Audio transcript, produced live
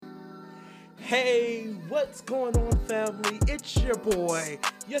Hey, what's going on, family? It's your boy,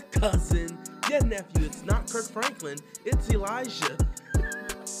 your cousin, your nephew. It's not Kirk Franklin, it's Elijah.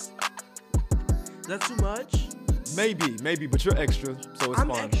 Is that too much? Maybe, but you're extra, so it's I'm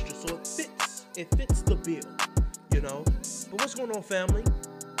fine. extra, so it fits the bill, you know? But what's going on, family?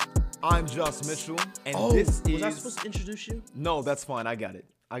 I'm Josh Mitchell, and was I supposed to introduce you? No, that's fine. I got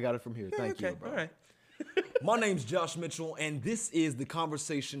it from here. Thank you, bro. All right. My name's Josh Mitchell, and this is The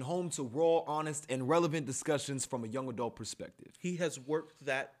Conversation, home to raw, honest, and relevant discussions from a young adult perspective. He has worked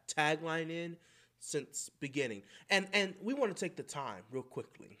that tagline in since beginning. And we want to take the time real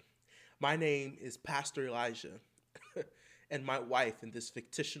quickly. My name is Pastor Elijah, and my wife in this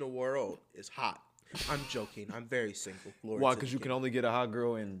fictional world is hot. I'm joking. I'm very single. Glory Why? to Because the you King. can only get a hot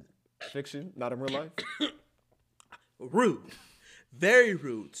girl in fiction, not in real life? Rude. Very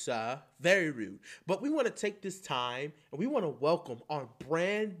rude, sir. Very rude. But we want to take this time and we want to welcome our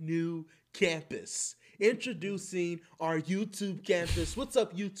brand new campus. Introducing our YouTube campus. What's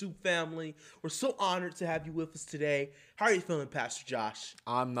up, YouTube family? We're so honored to have you with us today. How are you feeling, Pastor Josh?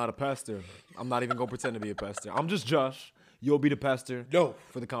 I'm not a pastor. I'm not even going to pretend to be a pastor. I'm just Josh. You'll be the pastor. No.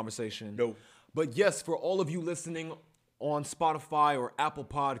 For the conversation. No. But yes, for all of you listening on Spotify or Apple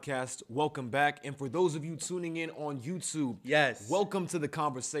Podcast, welcome back. And for those of you tuning in on YouTube, Yes. welcome to the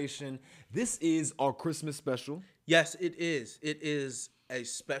conversation. This is our Christmas special. Yes, it is. It is a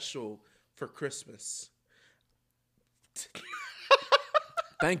special for Christmas.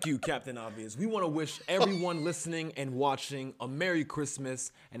 Thank you, Captain Obvious. We want to wish everyone listening and watching a Merry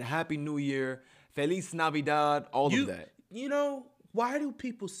Christmas and a Happy New Year, Feliz Navidad, all of that. You know, why do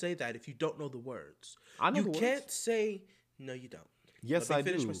people say that if you don't know the words? I know you the words. can't say, no, you don't. Yes, Let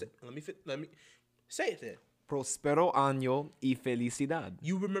me I finish do. Let me say it then. Prospero año y felicidad.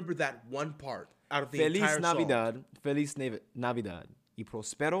 You remember that one part out of the entire Feliz song. Navidad, Feliz Navidad, y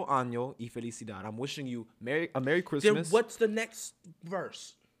prospero año y felicidad. I'm wishing you a Merry Then Christmas. what's the next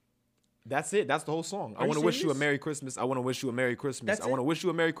verse? That's it. That's the whole song. I Are you want to wish you a serious? Merry Christmas. I want to wish you a Merry Christmas. That's I want to it? wish you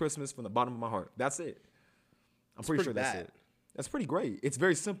a Merry Christmas from the bottom of my heart. That's it. I'm pretty sure pretty that's bad. it. That's pretty great. It's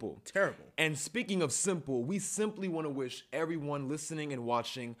very simple. Terrible. And speaking of simple, we simply want to wish everyone listening and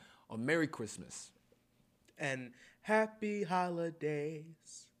watching a Merry Christmas. And happy holidays.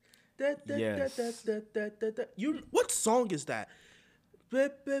 Da, da, Yes. da, da, da, da, da. What song is that?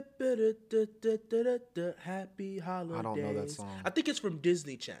 Happy holidays. I don't know that song. I think it's from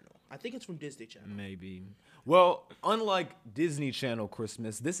Disney Channel. Maybe. Well, unlike Disney Channel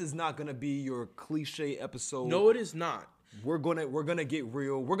Christmas, this is not gonna be your cliche episode. No, it is not. We're gonna get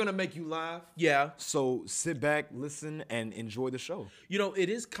real. We're gonna make you laugh. Yeah. So sit back, listen, and enjoy the show. You know, it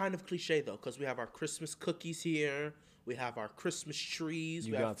is kind of cliche, though, because we have our Christmas cookies here. We have our Christmas trees.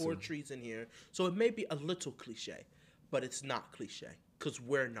 You we have got 4 to. trees in here. So it may be a little cliche, but it's not cliche because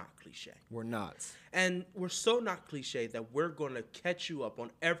we're not cliche. We're not. And we're so not cliche that we're going to catch you up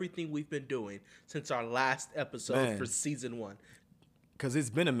on everything we've been doing since our last episode Man. for season 1. Cause it's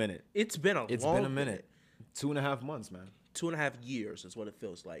been a minute. It's been a It's long been a minute. 2.5 months, man. 2.5 years is what it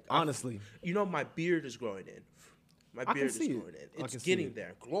feels like. Honestly. You know, my beard is growing in. My can beard is see it. growing in. I It's can see getting it.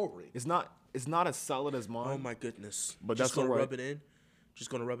 there. Glory. It's not as solid as mine. Oh my goodness. But Just that's gonna all right. rub it in. Just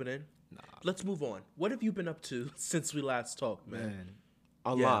gonna rub it in. Nah. Let's move on. What have you been up to since we last talked, man? Man.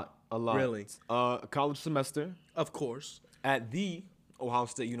 A Yeah, lot. really. A college semester Of course. at the Ohio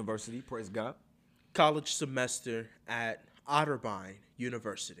State University, praise God. College semester at Otterbein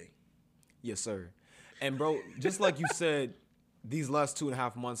University. Yes, sir. And bro, just like you said, these last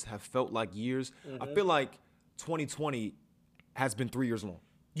 2.5 months have felt like years. I feel like 2020 has been 3 years long.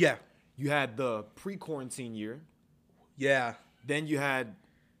 Yeah. You had the pre-quarantine year, Yeah. then you had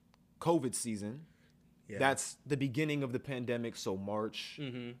COVID season. Yeah. That's the beginning of the pandemic, so March,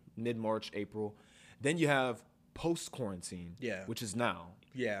 mid-March, April. Then you have post-quarantine, Yeah. which is now.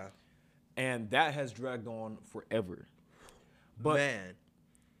 Yeah. And that has dragged on forever. But Man.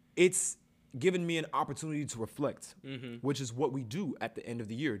 it's given me an opportunity to reflect, which is what we do at the end of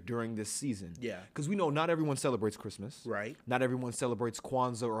the year during this season. Yeah. Because we know not everyone celebrates Christmas. Right. Not everyone celebrates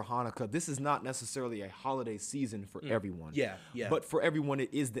Kwanzaa or Hanukkah. This is not necessarily a holiday season for everyone. Yeah, yeah. But for everyone,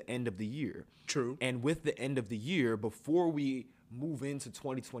 it is the end of the year. True. And with the end of the year, before we move into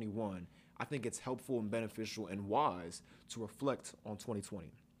 2021, I think it's helpful and beneficial and wise to reflect on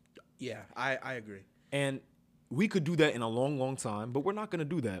 2020. Yeah, I agree. And we could do that in a long, long time, but we're not going to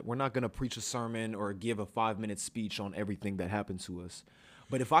do that. We're not going to preach a sermon or give a 5-minute speech on everything that happened to us.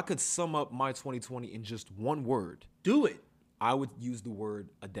 But if I could sum up my 2020 in just one word, Do it. I would use the word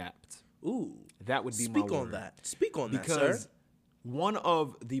adapt. Ooh. That would be my Speak on word. that. Speak on that, Because sir. one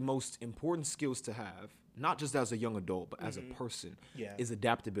of the most important skills to have, not just as a young adult, but as a person, Yeah. is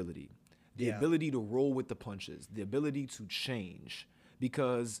adaptability. the Yeah. ability to roll with the punches, the ability to change,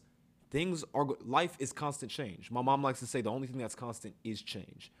 because life is constant change. My mom likes to say the only thing that's constant is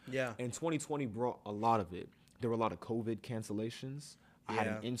change. Yeah. And 2020 brought a lot of it. There were a lot of COVID cancellations. I had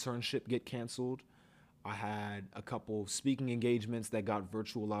an Yeah. internship get canceled. I had a couple speaking engagements that got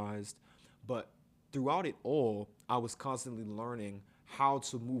virtualized. But throughout it all, I was constantly learning how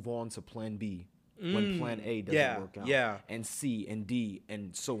to move on to plan B when plan A doesn't Yeah, work out. yeah. And C and D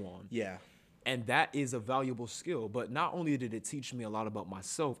and so on. Yeah. And that is a valuable skill. But not only did it teach me a lot about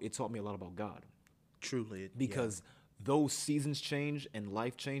myself, it taught me a lot about God. Truly. Because those seasons change and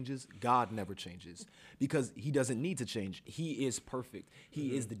life changes, God never changes. Because he doesn't need to change. He is perfect.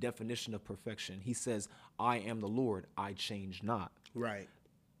 He is the definition of perfection. He says, I am the Lord, I change not. Right.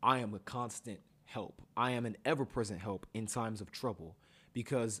 I am a constant help. I am an ever-present help in times of trouble.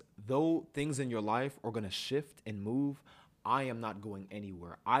 Because though things in your life are going to shift and move, I am not going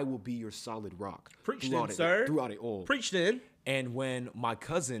anywhere. I will be your solid rock. Preach throughout then, sir. Throughout it all. Preach then. And when my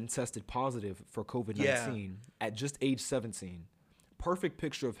cousin tested positive for COVID-19 at just age 17, perfect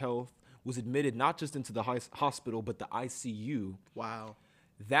picture of health, was admitted not just into the hospital, but the ICU. Wow.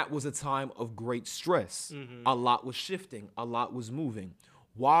 That was a time of great stress. A lot was shifting. A lot was moving.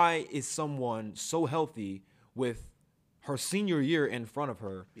 Why is someone so healthy with her senior year in front of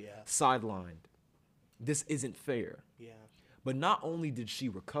her sidelined? This isn't fair. Yeah. But not only did she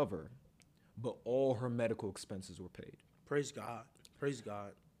recover, but all her medical expenses were paid. Praise God. Praise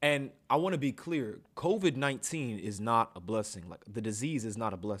God. And I want to be clear, COVID-19 is not a blessing. Like, the disease is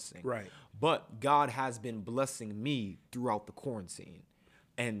not a blessing. Right. But God has been blessing me throughout the quarantine.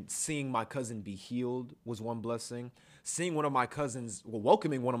 And seeing my cousin be healed was one blessing. Seeing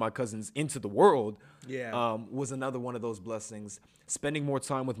welcoming one of my cousins into the world was another one of those blessings. Spending more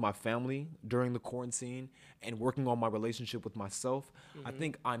time with my family during the quarantine and working on my relationship with myself. I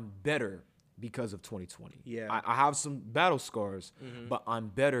think I'm better because of 2020. Yeah. I have some battle scars, but I'm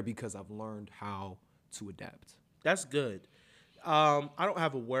better because I've learned how to adapt. That's good. I don't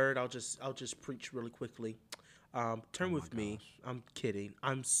have a word. I'll just preach really quickly. Turn with me. I'm kidding.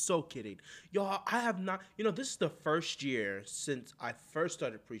 I'm so kidding. Y'all, I have not, this is the first year since I first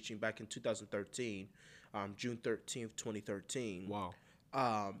started preaching back in 2013, June 13th, 2013. Wow.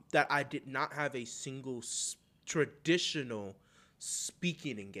 That I did not have a single traditional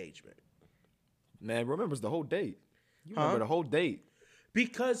speaking engagement. Man, remembers the whole date. You remember the whole date.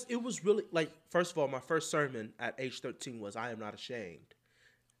 Because it was really, first of all, my first sermon at age 13 was, I am not ashamed.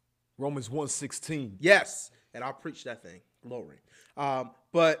 Romans 1:16. Yes, and I'll preach that thing. Glory.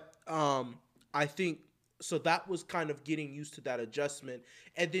 But I think, so that was kind of getting used to that adjustment.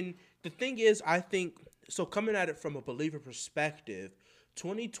 And then the thing is, I think, so coming at it from a believer perspective,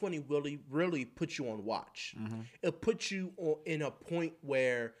 2020 really put you on watch. It put you in a point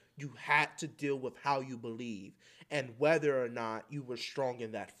where you had to deal with how you believe and whether or not you were strong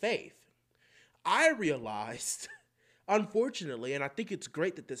in that faith. I realized, unfortunately, and I think it's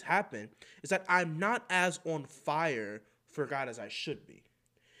great that this happened, is that I'm not as on fire for God as I should be.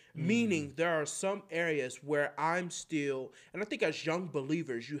 Meaning there are some areas where I'm still, and I think as young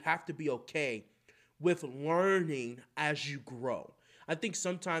believers, you have to be okay with learning as you grow. I think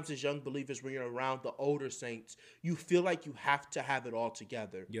sometimes as young believers, when you're around the older saints, you feel like you have to have it all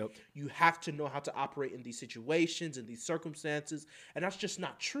together. Yep. You have to know how to operate in these situations, in these circumstances, and that's just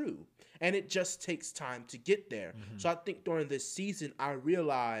not true. And it just takes time to get there. So I think during this season, I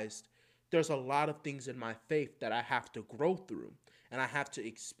realized there's a lot of things in my faith that I have to grow through. And I have to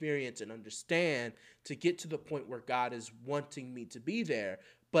experience and understand to get to the point where God is wanting me to be there.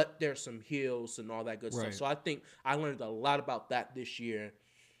 But there's some hills and all that good stuff. So I think I learned a lot about that this year.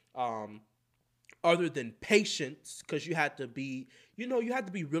 Other than patience, because you had to be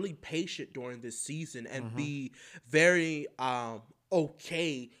really patient during this season and be very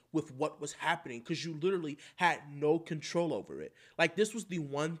okay with what was happening, because you literally had no control over it. Like, this was the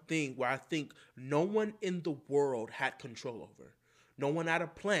one thing where I think no one in the world had control over. No one had a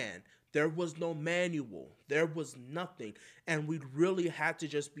plan. There was no manual. There was nothing. And we really had to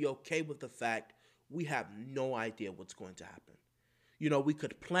just be okay with the fact we have no idea what's going to happen. We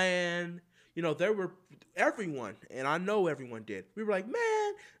could plan. There were everyone, and I know everyone did. We were like,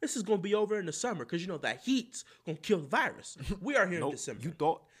 man, this is going to be over in the summer because, that heat's going to kill the virus. We are here in December. You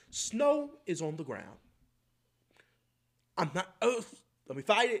thought? Snow is on the ground. I'm not, let me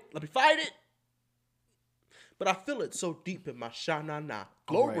fight it. But I feel it so deep in my sha-na-na.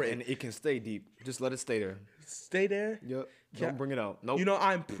 Glory. Right, and it can stay deep. Just let it stay there. Stay there? Yep. Don't bring it out. Nope.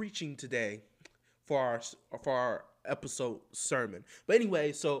 I'm preaching today for our episode sermon. But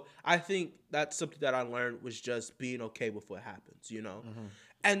anyway, so I think that's something that I learned was just being okay with what happens,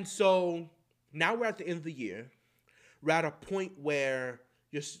 And so now we're at the end of the year. We're at a point where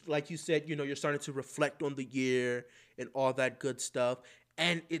like you said, you're starting to reflect on the year and all that good stuff.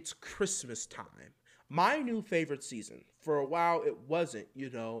 And it's Christmas time. My new favorite season. For a while, it wasn't,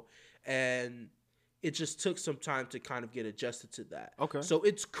 and it just took some time to kind of get adjusted to that. Okay. So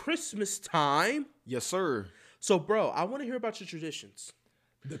it's Christmas time. Yes, sir. So, bro, I want to hear about your traditions.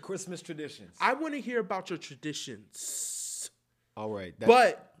 The Christmas traditions. I want to hear about your traditions. All right.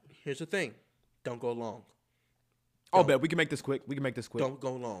 But here's the thing. Don't go long. Oh, bet we can make this quick. Don't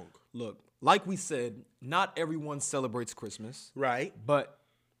go long. Look, like we said, not everyone celebrates Christmas. Right. But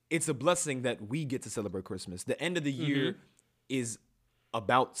it's a blessing that we get to celebrate Christmas. The end of the year is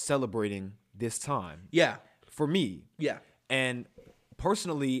about celebrating this time. Yeah. For me. Yeah. And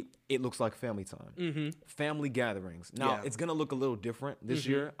personally, it looks like family time. Family gatherings. Now, it's going to look a little different this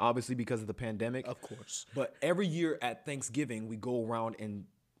year, obviously because of the pandemic. Of course. But every year at Thanksgiving, we go around and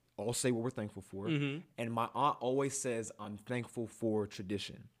all say what we're thankful for. And my aunt always says, I'm thankful for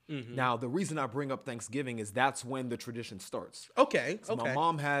tradition. Now, the reason I bring up Thanksgiving is that's when the tradition starts. Okay. So my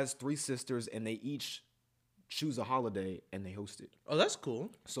mom has 3 sisters, and they each choose a holiday, and they host it. Oh, that's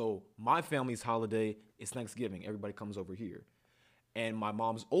cool. So my family's holiday is Thanksgiving. Everybody comes over here. And my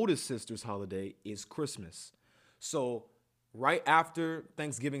mom's oldest sister's holiday is Christmas. So right after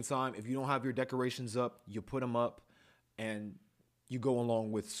Thanksgiving time, if you don't have your decorations up, you put them up, and you go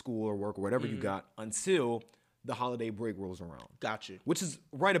along with school or work or whatever you got until the holiday break rolls around. Got you. Which is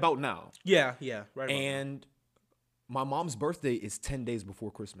right about now. Yeah, right. And my mom's birthday is 10 days before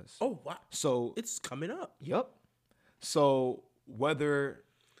Christmas. Oh, wow. So It's coming up. Yep. So whether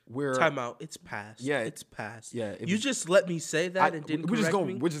we're Time out. It's past. Yeah, It's past. yeah, You just let me say that and didn't we're just correct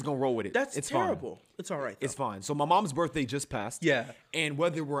gonna me? we're just gonna roll with it. That's it's terrible. Fine. It's all right, though. It's fine. So my mom's birthday just passed. Yeah. And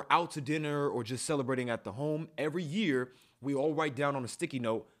whether we're out to dinner or just celebrating at the home, every year we all write down on a sticky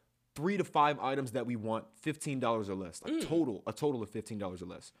note 3 to 5 items that we want, $15 or less. Like a total of $15 or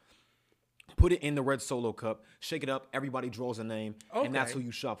less. Put it in the red Solo cup, shake it up, everybody draws a name, and that's who Okay.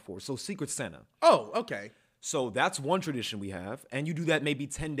 you shop for. So Secret Santa. Oh, okay. So that's one tradition we have. And you do that maybe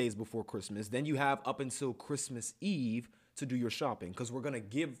 10 days before Christmas. Then you have up until Christmas Eve to do your shopping because we're going to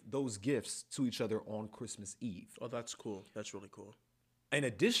give those gifts to each other on Christmas Eve. Oh, that's cool. That's really cool. In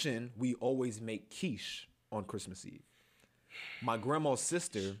addition, we always make quiche on Christmas Eve. My grandma's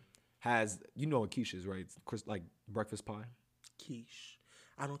sister has, you know what quiche is, right? It's like breakfast pie. Quiche.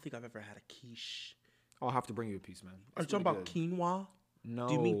 I don't think I've ever had a quiche. I'll have to bring you a piece, man. Are you talking about quinoa? No.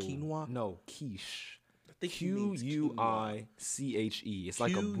 Do you mean quinoa? No, quiche. I think he means Q-U-I-C-H-E. It's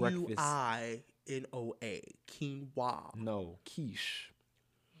like a breakfast. Q-U-I-N-O-A. Quinoa. No, quiche.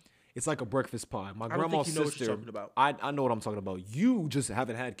 It's like a breakfast pie. My don't grandma's think you know what sister. you're talking about. I know what I'm talking about. You just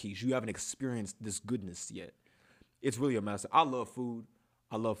haven't had quiche. You haven't experienced this goodness yet. It's really a master. I love food.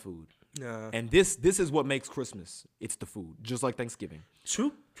 Yeah. And this is what makes Christmas. It's the food, just like Thanksgiving.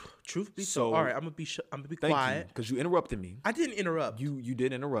 Truth be So- told. All right, I'm gonna be Thank quiet. you, because you interrupted me. I didn't interrupt. You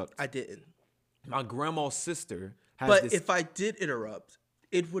did interrupt. I didn't. My grandma's sister has But this. if I did interrupt,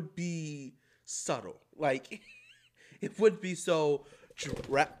 it would be subtle. Like it would be so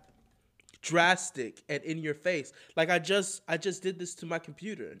drastic and in your face. Like I just did this to my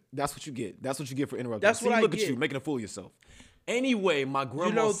computer. That's what you get. That's what you get for interrupting. That's See, what I look at get. you making a fool of yourself. Anyway, my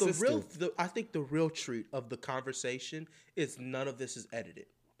grandma's sister. I think the real treat of the conversation is none of this is edited.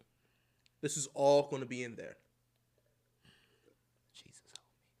 This is all going to be in there. Jesus help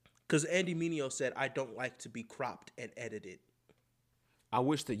me. Because Andy Mineo said, I don't like to be cropped and edited. I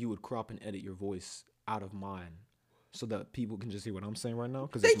wish that you would crop and edit your voice out of mine so that people can just hear what I'm saying right now.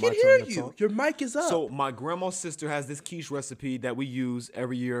 Because They it's my can hear turn to you. talk. Your mic is up. So my grandma's sister has this quiche recipe that we use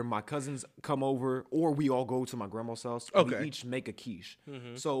every year. My cousins come over, or we all go to my grandma's house. Okay. We each make a quiche.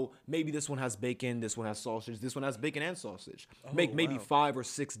 So maybe this one has bacon, this one has sausage, this one has bacon and sausage. Make maybe 5 or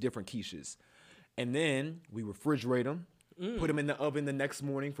 6 different quiches. And then we refrigerate them, put them in the oven the next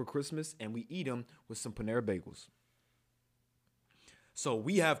morning for Christmas, and we eat them with some Panera bagels. So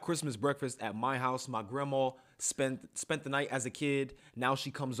we have Christmas breakfast at my house. My grandma spent the night as a kid. Now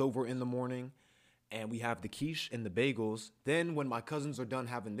she comes over in the morning, and we have the quiche and the bagels. Then when my cousins are done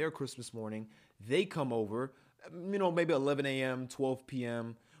having their Christmas morning, they come over, maybe 11 a.m., 12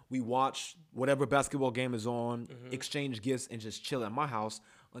 p.m. We watch whatever basketball game is on, exchange gifts, and just chill at my house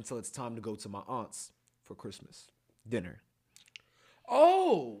until it's time to go to my aunt's for Christmas dinner.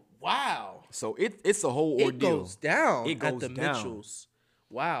 oh, wow. So it's a whole ordeal. It goes down It at goes the down. Mitchells.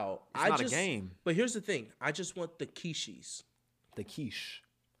 Wow. It's not a game. But here's the thing. I just want the quiches. The quiche.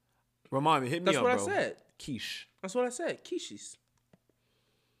 Remind me, hit me That's up, what I bro. said. Quiche. That's what I said. Quiches.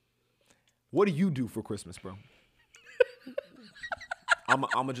 What do you do for Christmas, bro? I'm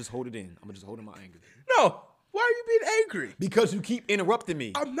gonna just hold it in. I'm gonna just hold in my anger No. Why are you being angry? because you keep interrupting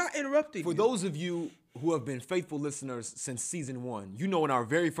me. I'm not interrupting For you. those of you who have been faithful listeners since season 1, you know in our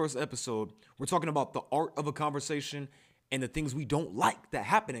very first episode, we're talking about the art of a conversation and the things we don't like that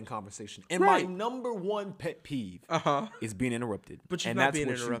happen in conversation. And Right. my number one pet peeve is being interrupted. But you're and not that's being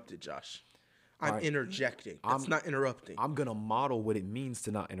what interrupted, Josh. I'm right. interjecting. That's not interrupting. I'm going to model what it means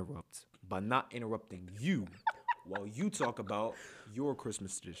to not interrupt by not interrupting you while you talk about your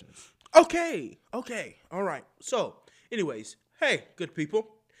Christmas traditions. Okay. All right. So, anyways, hey, good people.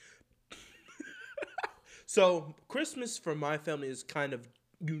 So, Christmas for my family is kind of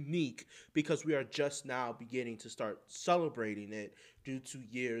unique because we are just now beginning to start celebrating it due to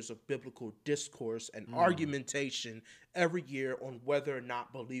years of biblical discourse and argumentation every year on whether or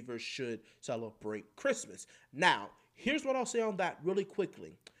not believers should celebrate Christmas. Now, here's what I'll say on that really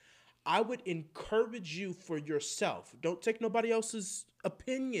quickly. I would encourage you for yourself. Don't take nobody else's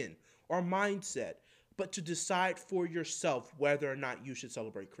opinion or mindset, but to decide for yourself whether or not you should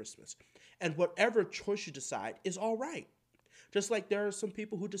celebrate Christmas. And whatever choice you decide is all right. Just like there are some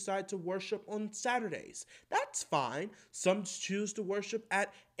people who decide to worship on Saturdays. That's fine. Some choose to worship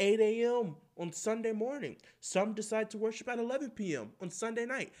at 8 a.m. on Sunday morning. Some decide to worship at 11 p.m. on Sunday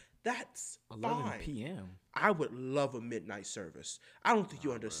night. That's 11 fine. p.m. I would love a midnight service. I don't think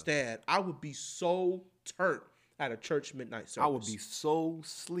you understand. I would be so turned at a church midnight service. I would be so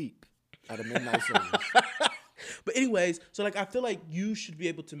sleep at a midnight service. But anyways, so like I feel like you should be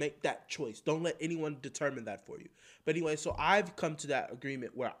able to make that choice. Don't let anyone determine that for you. But anyway, so I've come to that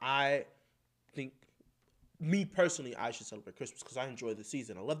agreement where I think, me personally, I should celebrate Christmas because I enjoy the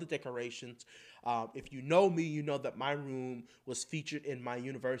season. I love the decorations. If you know me, you know that my room was featured in my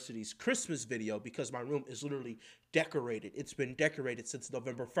university's Christmas video because my room is literally decorated. It's been decorated since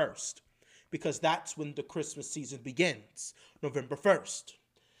November 1st because that's when the Christmas season begins, November 1st.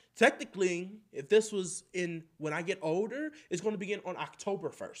 Technically, if this was in when I get older, it's going to begin on October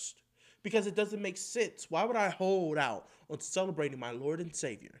 1st because it doesn't make sense. Why would I hold out on celebrating my Lord and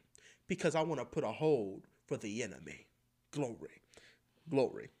Savior? Because I want to put a hold for the enemy.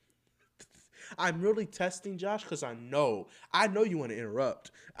 Glory. I'm really testing Josh because I know you want to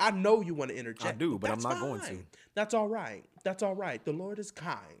interrupt. I know you want to interject. I do, but I'm that's not going fine. to. That's all right. The Lord is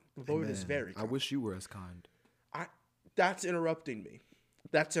kind. The Lord is very kind. I wish you were as kind. That's interrupting me.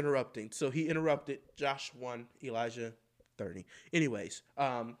 That's interrupting. So he interrupted. Josh 1, Elijah 30. Anyways,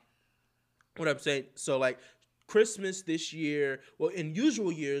 what I'm saying, so like Christmas this year, well, in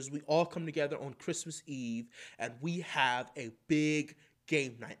usual years, we all come together on Christmas Eve and we have a big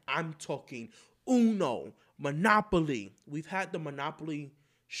game night. I'm talking Uno, Monopoly. We've had the Monopoly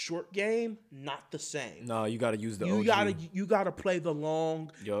short game, not the same. No, you got to use the You OG. gotta play the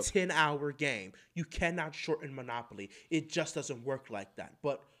long Yup. 10-hour game. You cannot shorten Monopoly. It just doesn't work like that.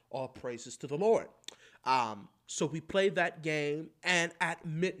 But all praises to the Lord. So we played that game, and at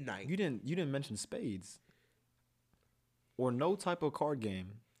midnight, You didn't mention spades or no type of card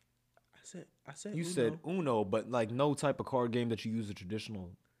game. I said You Uno. said Uno, but like no type of card game that you use a traditional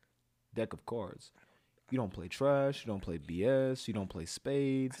deck of cards. You don't play trash. You don't play BS. You don't play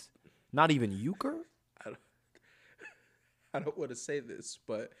spades. Not even euchre. I don't want to say this,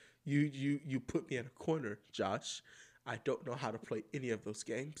 but you put me in a corner, Josh. I don't know how to play any of those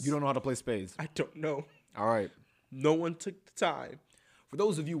games. You don't know how to play spades. I don't know. All right. No one took the time. For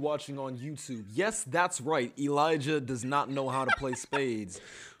those of you watching on YouTube, yes, that's right. Elijah does not know how to play spades.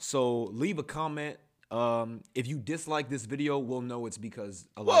 So leave a comment. If you dislike this video, we'll know it's because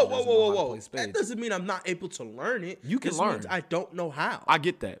Elijah doesn't know how to play spades. That doesn't mean I'm not able to learn it. You can This learn. means I don't know how. I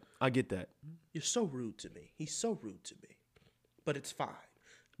get that. You're so rude to me. He's so rude to me. But it's fine.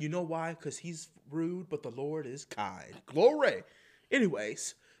 You know why? Because he's rude, but the Lord is kind. Glory.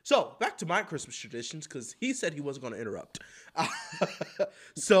 Anyways, so back to my Christmas traditions because he said he wasn't going to interrupt.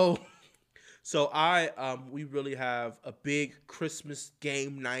 So we really have a big Christmas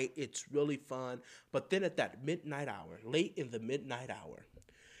game night. It's really fun. But then at that midnight hour, late in the midnight hour,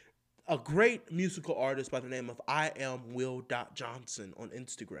 a great musical artist by the name of I Am Will Johnson on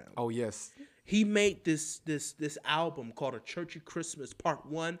Instagram. Oh, yes. He made this album called A Churchy Christmas Part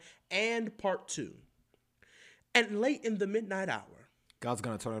 1 and Part 2. And late in the midnight hour. God's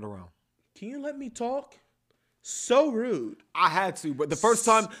going to turn it around. Can you let me talk? So rude. I had to, but the first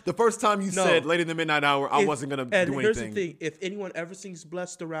time you said late in the midnight hour, I wasn't going to do anything. And here's the thing. If anyone ever sings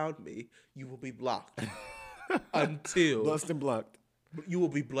Blessed around me, you will be blocked. Until. Blessed and blocked. You will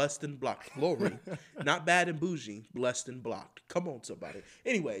be blessed and blocked. Glory. Not bad and bougie. Blessed and blocked. Come on, somebody.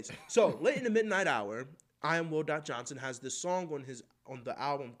 Anyways, so late in the midnight hour, I Am Will Johnson has this song on the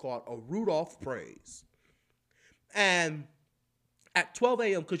album called A Rudolph Praise. And at 12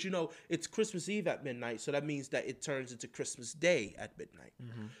 a.m. because it's Christmas Eve at midnight, so that means that it turns into Christmas Day at midnight.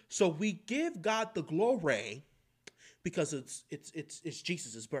 So we give God the glory because it's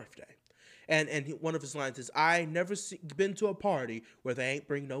Jesus' birthday. And one of his lines is, I never been to a party where they ain't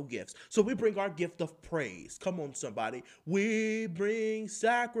bring no gifts. So we bring our gift of praise. Come on, somebody. We bring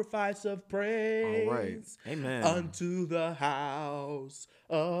sacrifice of praise. All right. Amen. Unto the house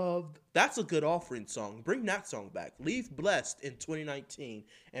of... That's a good offering song. Bring that song back. Leave blessed in 2019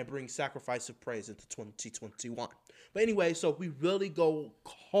 and bring sacrifice of praise into 2021. But anyway, so we really go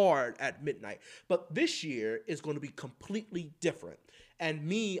hard at midnight. But this year is going to be completely different. And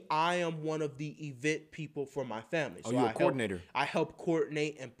me, I am one of the event people for my family. So you're a coordinator. I help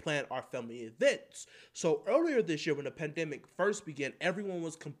coordinate and plan our family events. So earlier this year, when the pandemic first began, everyone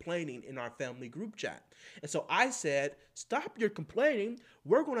was complaining in our family group chat. And so I said, stop your complaining.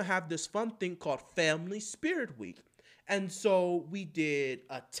 We're going to have this fun thing called Family Spirit Week. And so we did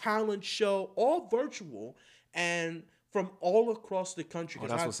a talent show, all virtual, and from all across the country.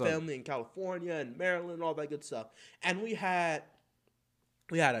 Because I have family in California and Maryland, all that good stuff. And we had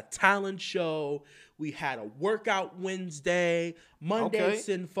a talent show. We had a workout Wednesday. Monday,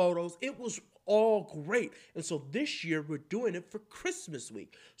 send photos. It was all great. And so this year, we're doing it for Christmas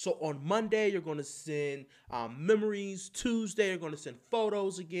week. So on Monday, you're going to send memories. Tuesday, you're going to send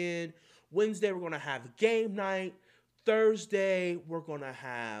photos again. Wednesday, we're going to have game night. Thursday, we're going to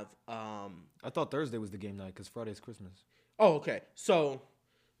have... I thought Thursday was the game night because Friday's Christmas. Oh, okay. So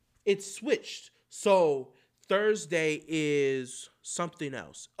it's switched. So... Thursday is something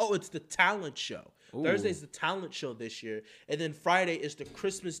else. Oh, it's the talent show. Ooh. Thursday's the talent show this year. And then Friday is the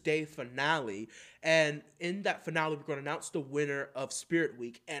Christmas Day finale. And in that finale, we're going to announce the winner of Spirit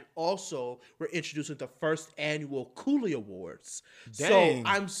Week. And also, we're introducing the first annual Cooley Awards. Dang. So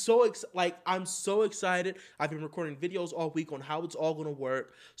I'm so excited. I've been recording videos all week on how it's all going to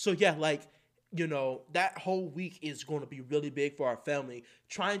work. So yeah, that whole week is going to be really big for our family,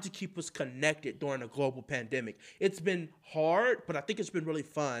 trying to keep us connected during a global pandemic. It's been hard, but I think it's been really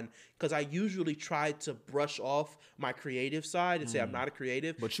fun because I usually try to brush off my creative side and say I'm not a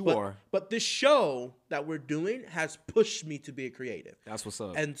creative. But you are. But this show that we're doing has pushed me to be a creative. That's what's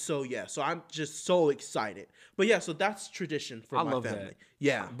up. And so, yeah, so I'm just so excited. But yeah, so that's tradition for my family. That.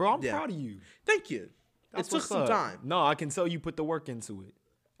 Yeah. Bro, I'm proud of you. Thank you. It took some time. No, I can tell you put the work into it.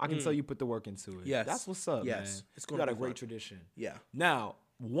 I can tell you put the work into it. Yes. That's what's up, man. It's you got a great tradition. Yeah. Now,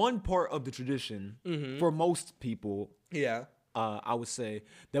 one part of the tradition for most people, yeah, I would say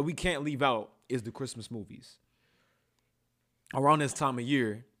that we can't leave out is the Christmas movies. Around this time of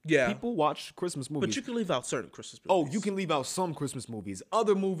year, people watch Christmas movies. But you can leave out certain Christmas movies. Oh, you can leave out some Christmas movies.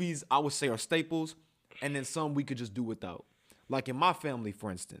 Other movies, I would say, are staples, and then some we could just do without. Like in my family,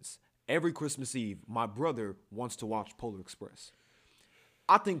 for instance, every Christmas Eve, my brother wants to watch Polar Express.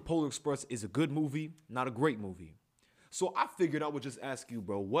 I think Polar Express is a good movie, not a great movie. So I figured I would just ask you,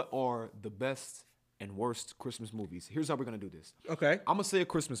 bro, what are the best and worst Christmas movies? Here's how we're going to do this. Okay. I'm going to say a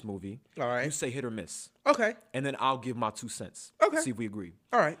Christmas movie. All right. You say hit or miss. Okay. And then I'll give my 2 cents. Okay. See if we agree.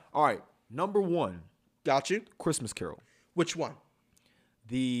 All right. All right. Number 1. Got you. Christmas Carol. Which one?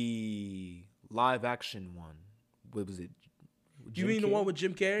 The live action one. What was it? You mean the one with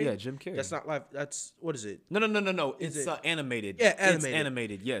Jim Carrey? Yeah, Jim Carrey. That's not live. That's, what is it? No. It's animated. Yeah, animated. It's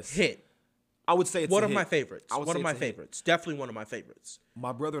animated, yes. Hit. I would say it's one a of hit. my favorites. One of my favorites. Definitely one of my favorites.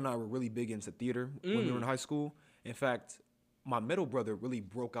 My brother and I were really big into theater when we were in high school. In fact, my middle brother really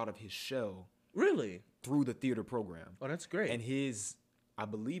broke out of his shell. Really? Through the theater program. Oh, that's great. And I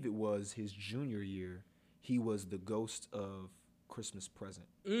believe it was his junior year, he was the ghost of Christmas Present.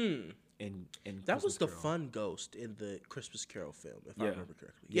 In that was the Carol. fun ghost in the Christmas Carol film, if I remember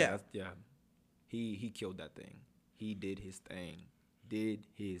correctly. Yeah. He killed that thing. He did his thing.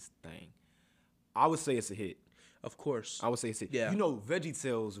 I would say it's a hit. Of course. I would say it's a hit. Yeah.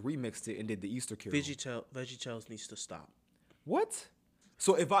 VeggieTales remixed it and did the Easter Carol. VeggieTales needs to stop. What?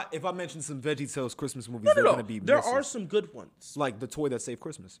 So if I mention some VeggieTales Christmas movies, they're going to be there misses. are some good ones. Like The Toy That Saved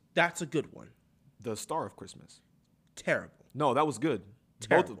Christmas. That's a good one. The Star of Christmas. Terrible. No, that was good.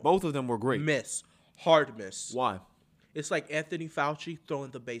 Terrible. Both of them were great. Miss. Hard miss. Why? It's like Anthony Fauci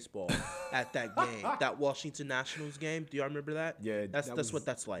throwing the baseball at that game, that Washington Nationals game. Do y'all remember that? Yeah. That's what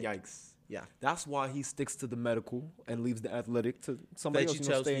that's like. Yikes. Yeah. That's why he sticks to the medical and leaves the athletic to somebody else.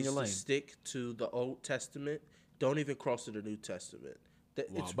 Stay in your lane. Stick to the Old Testament. Don't even cross to the New Testament. Wow.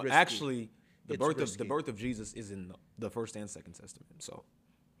 It's but risky. actually, the birth of Jesus is in the First and Second Testament. So,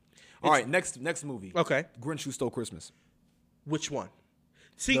 all right, next movie. Okay. Grinch Who Stole Christmas. Which one?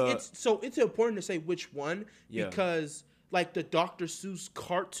 See, it's important to say which one because like the Dr. Seuss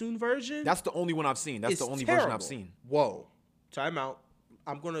cartoon version. That's the only one I've seen. That's the only version I've seen. Whoa. Time out.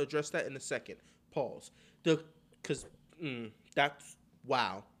 I'm going to address that in a second. Pause. Because that's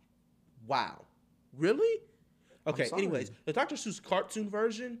wow. Wow. Really? Okay, sorry. anyways, the Dr. Seuss cartoon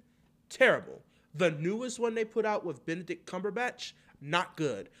version, terrible. The newest one they put out with Benedict Cumberbatch, not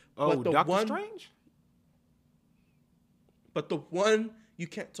good. Oh, but the Doctor one, Strange? But the one you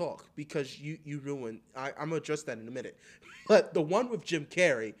can't talk because you ruined. I'm gonna address that in a minute. But the one with Jim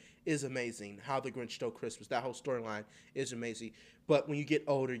Carrey is amazing. How the Grinch Stole Christmas. That whole storyline is amazing. But when you get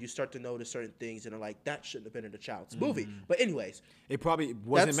older, you start to notice certain things and are like, that shouldn't have been in a child's movie. But anyways, It probably wasn't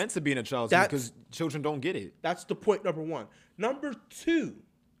That's- meant to be in a child's movie that's- because children don't get it. that's the point number one. Number two,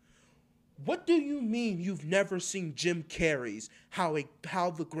 what do you mean you've never seen Jim Carrey's How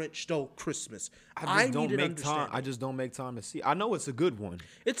the Grinch Stole Christmas? I just don't need an make time. understanding. I just don't make time to see. I know it's a good one.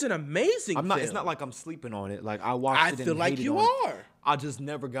 It's an amazing I'm not. film. It's not like I'm sleeping on it. Like I watched I it. And feel like hated you on it. are. I just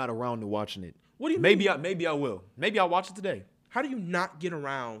never got around to watching it. What do you maybe mean? Maybe I will. Maybe I'll watch it today. How do you not get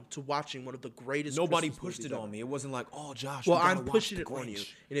around to watching one of the greatest Nobody Christmas pushed movies it ever? on me. It wasn't like, oh, Josh. Well, we gotta I'm watch pushing The it on you.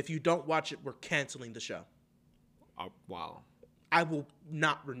 Grinch. And if you don't watch it, we're canceling the show. Wow. I will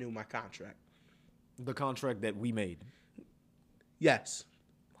not renew my contract. The contract that we made. Yes.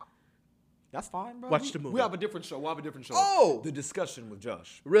 That's fine, bro. Watch the movie. We have a different show. We'll have a different show. Oh! The discussion with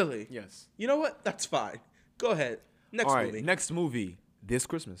Josh. Really? Yes. You know what? That's fine. Go ahead. Next All right. movie. Next movie. This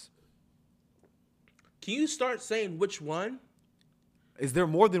Christmas. Can you start saying which one? Is there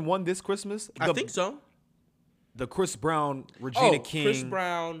more than one this Christmas? I think so. The Chris Brown, Regina Oh, King, Chris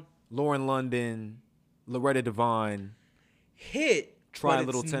Brown Lauren London, Loretta Devine. hit. Try but a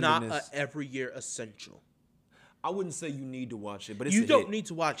little it's tenderness. not a every year essential. I wouldn't say you need to watch it, but it's You a don't hit. need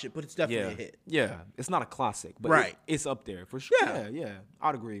to watch it, but it's definitely Yeah, a hit. yeah. It's not a classic, but Right. it's up there for sure. Yeah. Yeah,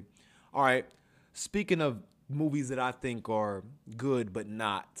 I'd agree. All right. Speaking of movies that I think are good but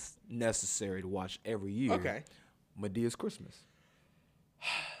not necessary to watch every year. Okay. Medea's Christmas.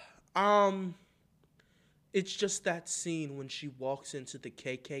 It's just that scene when she walks into the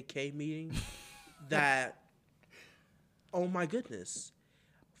KKK meeting that, oh my goodness,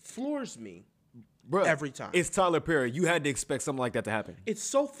 floors me. Bruh, Every time. It's Tyler Perry. You had to expect something like that to happen. It's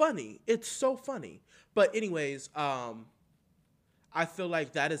so funny. It's so funny. But anyways, I feel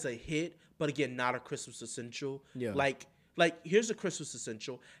like that is a hit, but again, not a Christmas essential. Yeah. Like here's a Christmas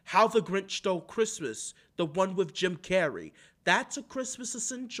essential. How the Grinch Stole Christmas, the one with Jim Carrey. That's a Christmas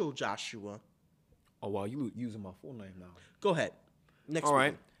essential, Joshua. Oh, wow. You using my full name now. Go ahead. Next All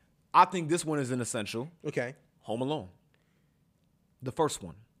right. movie. I think this one is an essential. Okay. Home Alone. The first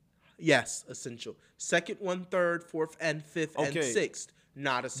one. Yes, essential. Second one, third, fourth, and fifth, and Okay. sixth,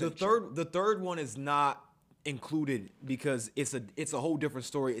 not essential. The third one is not included because it's a whole different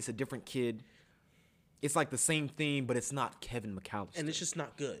story. It's a different kid. It's like the same theme, but it's not Kevin McAllister. And it's just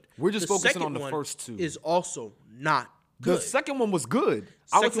not good. We're just The focusing second on the one first two. Is also not the good. second one was good.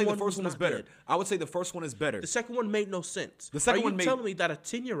 I would Second say the one first was one was not better. good. I would say the first one is better. The second one made no sense. The second Are one you made- telling me that a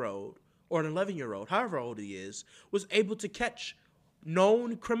 10-year-old or an 11-year-old, however old he is, was able to catch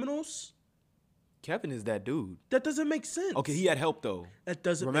known criminals? Kevin is that dude. That doesn't make sense. Okay, he had help though. That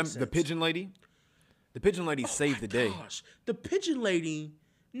doesn't Remember make sense. the pigeon lady? The pigeon lady saved My the day. Gosh, the pigeon lady.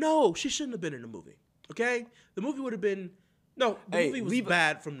 No, she shouldn't have been in the movie. Okay, the movie would have been. No, the Hey, movie was leave a-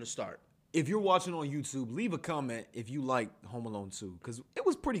 bad from the start. If you're watching on YouTube, leave a comment if you like Home Alone 2 because it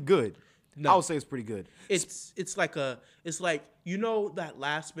was pretty good. No. I would say it's pretty good. It's like you know that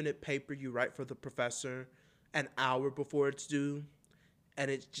last minute paper you write for the professor an hour before it's due,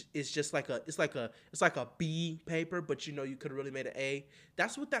 and it's just like a B paper, but you know you could have really made an A.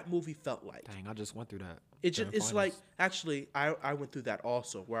 That's what that movie felt like. Dang, I just went through that. It's during it's like finals. actually I went through that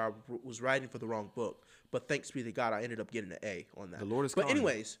also where I was writing for the wrong book, but thanks be to God I ended up getting an A on that. The Lord is But kind.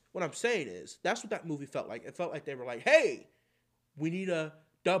 anyways, what I'm saying is that's what that movie felt like. It felt like they were like, hey, we need a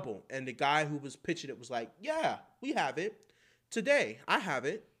double, and the guy who was pitching it was like, yeah, we have it today. I have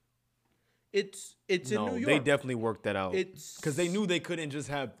it. It's in New York. They definitely worked that out. It's- because they knew they couldn't just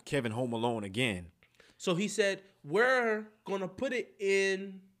have Kevin home alone again. So he said, we're gonna put it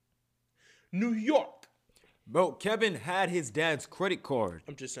in New York. Bro, Kevin had his dad's credit card.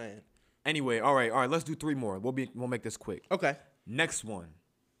 I'm just saying. Anyway, all right. Let's do 3 more. We'll make this quick. Okay. Next one,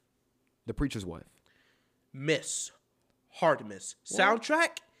 The Preacher's Wife. Miss. Hard miss.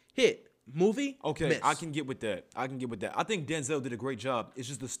 Soundtrack, hit. Movie, Okay, miss. I can get with that. I think Denzel did a great job. It's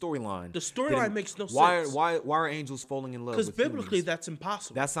just the storyline. The storyline Didn't- makes no why, sense. Why are angels falling in love? Because with biblically, humans? that's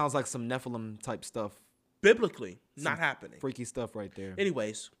impossible. That sounds like some Nephilim type stuff. Biblically, not happening. Freaky stuff right there.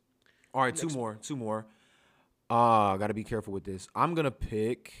 Anyways, All right, two more. Gotta be careful with this. I'm gonna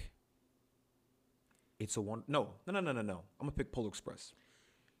pick. It's a one. No. I'm gonna pick Polar Express.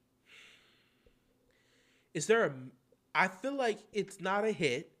 is there I feel like it's not a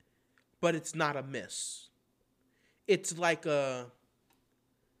hit, but it's not a miss. It's like I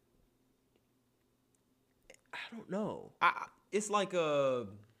don't know. It's like a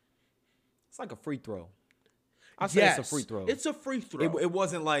free throw. I say it's a free throw. It's a free throw. It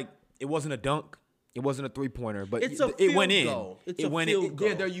wasn't a dunk. It wasn't a 3-pointer, but It's a it went field in. goal. It's it a went field in. goal.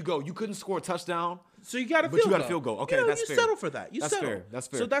 Yeah, there you go. You couldn't score a touchdown. So you got a But field you goal. got a field goal. Okay, you know, that's you fair. settle for that. That's fair. That's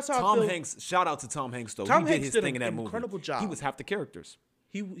fair. So that's how Tom I feel. Hanks. Shout out to Tom Hanks though. Tom He did Hanks his did thing an in that movie. incredible job. He was half the characters.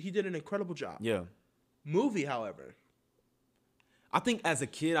 He did an incredible job. Yeah. Movie, however, I think as a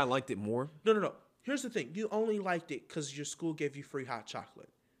kid I liked it more. no. Here's the thing: you only liked it because your school gave you free hot chocolate,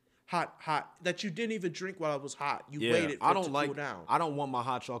 hot that you didn't even drink while it was hot. You waited for it to cool down. I don't want my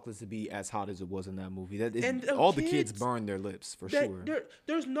hot chocolates to be as hot as it was in that movie. And All the kids burned their lips for sure.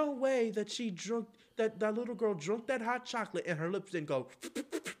 There's no way that she drunk that little girl drunk that hot chocolate and her lips didn't go.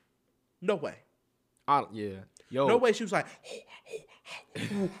 No way. Yo. No way she was like,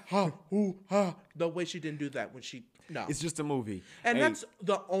 no way she didn't do that when she, no. It's just a movie. And Hey, that's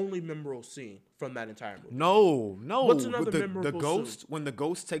the only memorable scene from that entire movie. No. What's another With the memorable ghost, scene? when the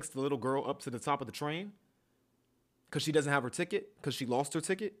ghost takes the little girl up to the top of the train because she doesn't have her ticket, because she lost her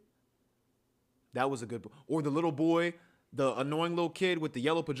ticket. That was a good. Or the little boy, the annoying little kid with the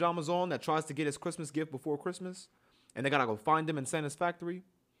yellow pajamas on that tries to get his Christmas gift before Christmas, and they gotta go find him in Santa's factory.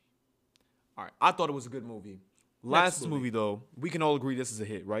 All right, I thought it was a good movie. Last movie though, we can all agree this is a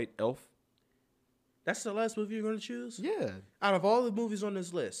hit, right? Elf. That's the last movie you're going to choose? Yeah. Out of all the movies on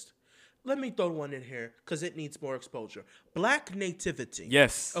this list, let me throw one in here because it needs more exposure. Black Nativity.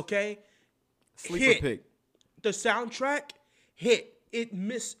 Yes. Okay? Sleeper Hit. pick. The soundtrack, hit. It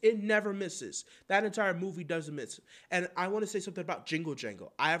never misses. That entire movie doesn't miss. And I want to say something about Jingle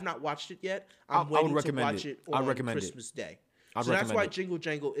Jangle. I have not watched it yet. I'm I would waiting to recommend watch it. it I'd on recommend it. Christmas Day. I'd So that's recommend why it. Jingle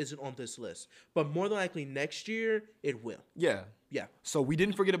Jangle isn't on this list. But more than likely next year, it will. Yeah. Yeah. So we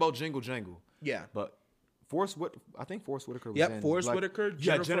didn't forget about Jingle Jangle. Yeah. But I think Forrest Whitaker was Yep, in Forrest Black- Whitaker,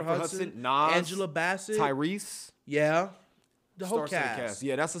 Yeah, Jennifer Hudson, Nas, Angela Bassett. Tyrese. Yeah. The whole Star-studded cast.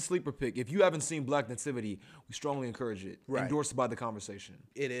 Yeah, that's a sleeper pick. If you haven't seen Black Nativity, we strongly encourage it. Right. Endorsed by the conversation.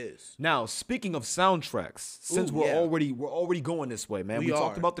 It is. Now, speaking of soundtracks, since Ooh, we're yeah. already going this way, man. We We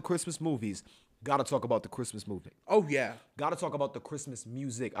talked are. about the Christmas movies. Gotta talk about the Christmas movement. Oh, yeah. Gotta talk about the Christmas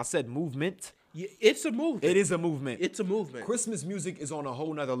music. I said movement. It's a movement. It is a movement. It's a movement. Christmas music is on a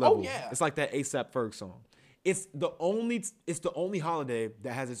whole nother level. yeah. It's like that ASAP Ferg song. It's the only holiday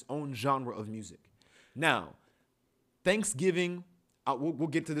that has its own genre of music. Now, Thanksgiving, we'll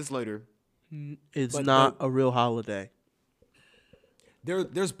get to this later. It's But not a real holiday.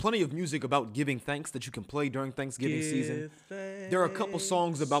 There's plenty of music about giving thanks that you can play during Thanksgiving season. There are a couple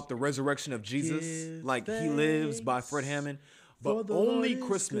songs about the resurrection of Jesus, Give like He Lives by Fred Hammond. for But the only Lord is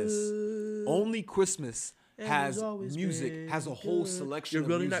Christmas, good, only Christmas and has He's always music, been has a whole good. selection You're of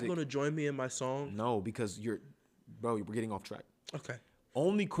really music. not going to join me in my song? No, because we're getting off track. Okay.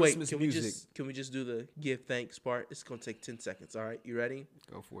 Only Wait, Christmas can music. we just do the give thanks part? It's going to take 10 seconds. All right, you ready?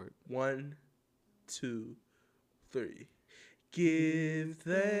 Go for it. 1, 2, 3. Give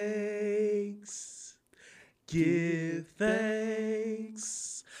thanks. Give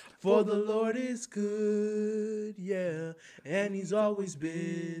thanks. For the Lord is good, yeah, and He's always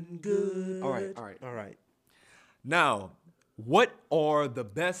been good. All right. All right. Now, what are the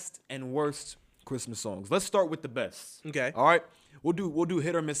best and worst Christmas songs? Let's start with the best. Okay. All right. We'll do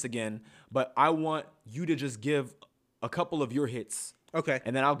hit or miss again, but I want you to just give a couple of your hits, Okay.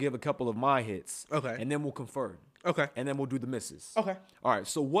 and then I'll give a couple of my hits. Okay. And then we'll confer. Okay. And then we'll do the misses. Okay. All right.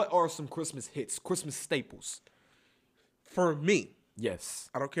 So what are some Christmas hits, Christmas staples? For me, Yes.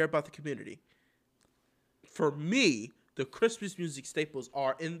 I don't care about the community. For me, the Christmas music staples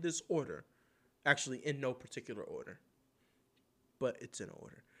are in this order. Actually, in no particular order. But it's in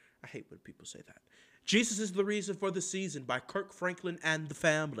order. I hate when people say that. Jesus is the Reason for the Season by Kirk Franklin and the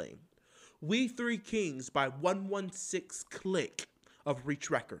Family. We Three Kings by 116 Click of Reach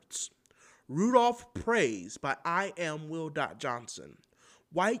Records. Rudolph Praise by I Am Will. Johnson.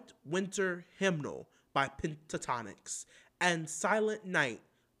 White Winter Hymnal by Pentatonics. And Silent Night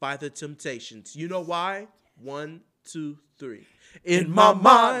by The Temptations. You know why? 1, 2, 3. In my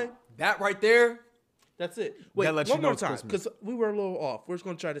mind. That right there. That's it. Wait, That lets you one know more it's time, Christmas. because we were a little off. We're just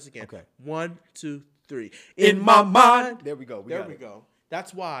going to try this again. Okay. 1, 2, 3. In my mind. There we go. There we go.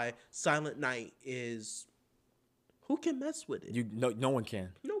 That's why Silent Night is... Who can mess with it? No one can.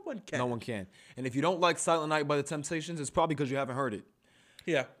 No one can. No one can. And if you don't like Silent Night by the Temptations, it's probably because you haven't heard it.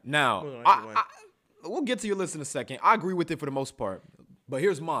 Yeah. Now, More than likely why. we'll get to your list in a second. I agree with it for the most part. But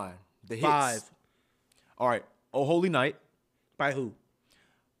here's mine. The hits. 5. All right. Oh Holy Night. By who?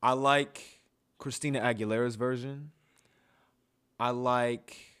 I like Christina Aguilera's version. I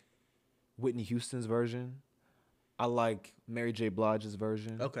like Whitney Houston's version. I like Mary J. Blige's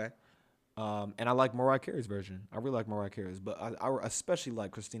version. Okay. And I like Mariah Carey's version. I really like Mariah Carey's, but I especially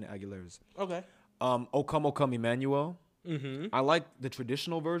like Christina Aguilera's. Okay. O Come Emmanuel. Mm-hmm. I like the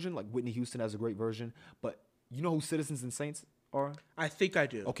traditional version. Like Whitney Houston has a great version. But you know who Citizens and Saints are? I think I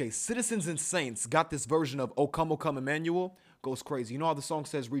do. Okay, Citizens and Saints got this version of O Come Emmanuel. Goes crazy. You know how the song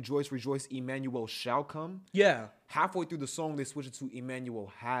says, rejoice, rejoice, Emmanuel shall come? Yeah. Halfway through the song, they switch it to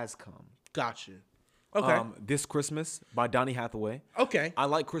Emmanuel has come. Gotcha. Okay. This Christmas by Donny Hathaway. Okay. I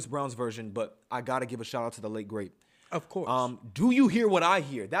like Chris Brown's version, but I got to give a shout out to the late great. Of course. Do You Hear What I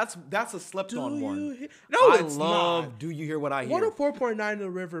Hear? That's a slept on one. No, it's love not. Do You Hear What I Hear? 104.9 The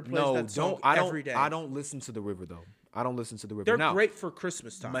River plays that song every day. I don't listen to the River though. I don't listen to the River. They're now, great for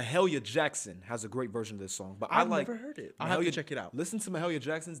Christmas time. Mahalia Jackson has a great version of this song, but I've I like. never heard it. I'll have to check it out. Listen to Mahalia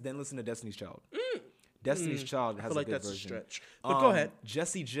Jackson's, then listen to Destiny's Child. Destiny's Child has I feel like a good that's version. a stretch. But go ahead.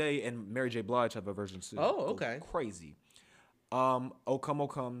 Jessie J and Mary J. Blige have a version too. Oh, Go okay. crazy. O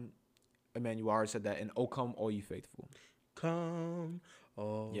Come, Emmanuel. I already said that, and O Come, All Ye Faithful. Come,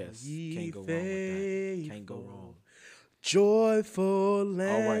 all Yes, ye can't go wrong with faithful, that. Can't go wrong. joyful and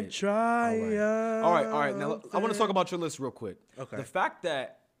All right. triumph. All right. Now I want to talk about your list real quick. Okay. The fact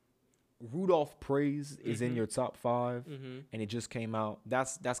that Rudolph Praise is in your top 5 and it just came out,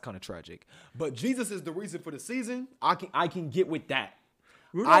 that's kind of tragic. But Jesus is the reason for the season. I can get with that.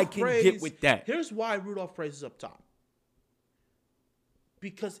 I can get with that. Here's why Rudolph Praise is up top.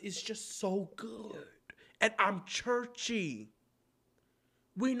 Because it's just so good. And I'm churchy.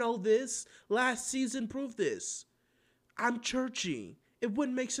 We know this. Last season proved this. I'm churchy. It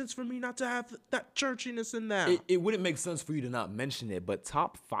wouldn't make sense for me not to have that churchiness in there. It wouldn't make sense for you to not mention it, but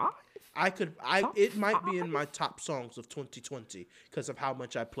top 5? It might be in my top songs of 2020 because of how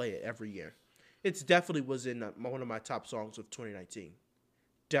much I play it every year. It's definitely was in one of my top songs of 2019.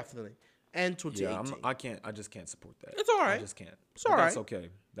 Definitely. And 2018. I just can't support that. It's all right. I just can't. It's all right.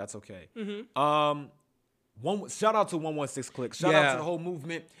 That's okay. Shout out to 116 Clicks. Shout out to the whole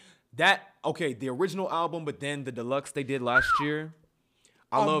movement. The original album, but then the deluxe they did last year.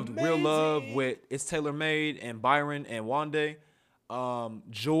 I loved Real Love with It's Tailor Made and Byron and Wande.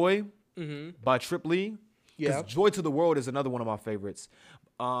 Joy by Trip Lee. Yeah. Joy to the World is another one of my favorites.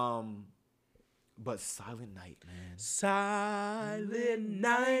 But Silent Night, man. Silent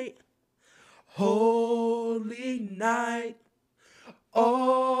night, holy night,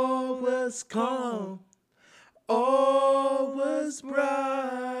 all was calm, all was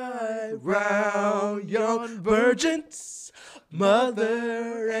bright, round young virgins,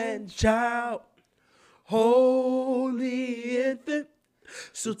 mother and child, holy infant,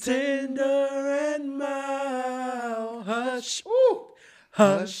 so tender and mild. Hush,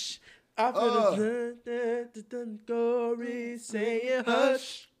 hush. I feel the glory saying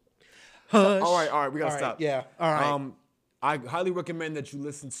hush, hush. All right, we gotta stop. Yeah, all right. I highly recommend that you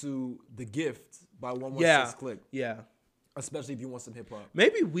listen to The Gift by 116 Click. Yeah. Especially if you want some hip hop.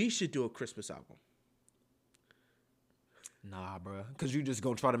 Maybe we should do a Christmas album. Nah, bro. Because you just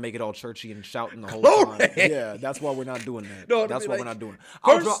gonna try to make it all churchy and shouting the whole Glory. time. Yeah, that's why we're not doing that. No, that's why like, we're not doing it.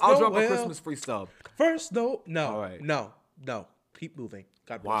 first I'll drop a Noel. Christmas freestyle. First, no. All right. No. Keep moving.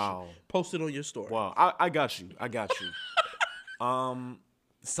 God bless Wow. you. Post it on your story. Wow, I got you.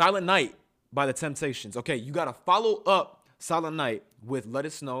 Silent Night by The Temptations. Okay, you gotta follow up Silent Night with Let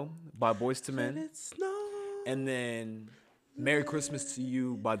It Snow by Boyz II Men. Let it snow. And then Merry Christmas to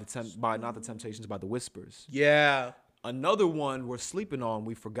You by not The Temptations, by The Whispers. Yeah. Another one we're sleeping on,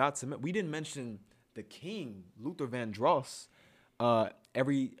 we forgot to we didn't mention the King, Luther Vandross.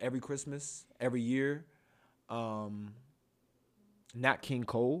 Every Christmas, every year. Nat King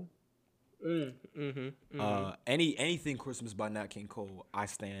Cole. Anything Christmas by Nat King Cole, I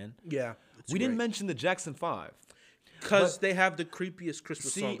stand. Yeah. We didn't mention the Jackson 5. Because they have the creepiest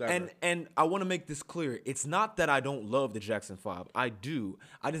Christmas song ever. And I want to make this clear. It's not that I don't love the Jackson 5. I do.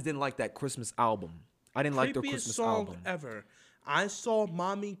 I just didn't like that Christmas album. I didn't like their Christmas song album. Ever. I saw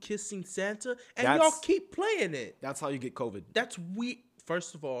Mommy Kissing Santa, and That's- y'all keep playing it. That's how you get COVID. That's weird.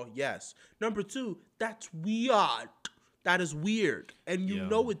 First of all, yes. Number two, that's weird. That is weird, and you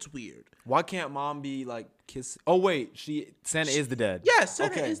know it's weird. Why can't mom be like kiss? Oh wait, Santa is the dad. Yeah,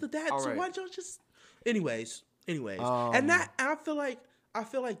 Santa Okay, is the dad. all So right. why don't you just? Anyways, and I feel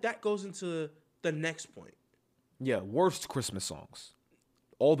like that goes into the next point. Yeah, worst Christmas songs.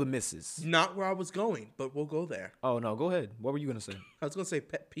 All the misses. Not where I was going, but we'll go there. Oh no, go ahead. What were you gonna say? I was gonna say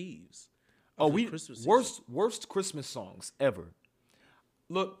pet peeves. Oh, of the Christmas season. worst Christmas songs ever.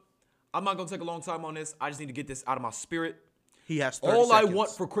 Look, I'm not gonna take a long time on this. I just need to get this out of my spirit. He has 30 All seconds. I Want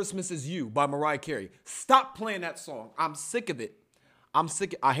for Christmas Is You by Mariah Carey. Stop playing that song. I'm sick of it. I'm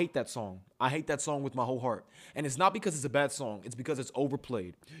sick. I hate that song. I hate that song with my whole heart. And it's not because it's a bad song. It's because it's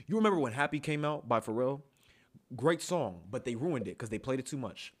overplayed. You remember when Happy came out by Pharrell? Great song, but they ruined it because they played it too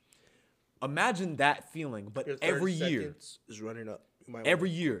much. Imagine that feeling, but Your 30 every year, seconds is running up. You might every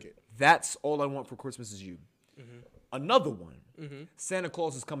wanna- year, okay. that's all I want for Christmas is you. Another one, Santa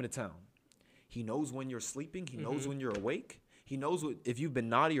Claus is coming to town. He knows when you're sleeping. He knows when you're awake. He knows if you've been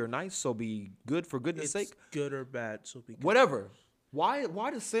naughty or nice, so be good for goodness It's sake. good or bad, so be good. Whatever. Why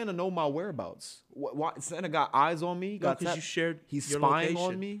does Santa know my whereabouts? Why Santa got eyes on me? Got 'cause tap- you shared He's your spying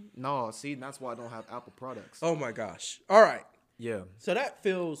location. on me? No, see, that's why I don't have Apple products. Oh my gosh. All right. Yeah. So that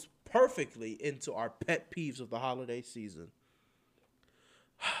fills perfectly into our pet peeves of the holiday season.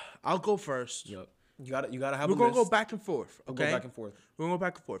 I'll go first. Yep. You gotta have We're a gonna list. go back and forth. We'll Okay. go back and forth. We're gonna go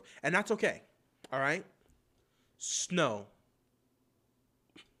back and forth, and that's okay. All right. Snow.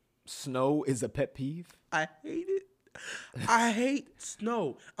 Snow is a pet peeve. I hate it. I hate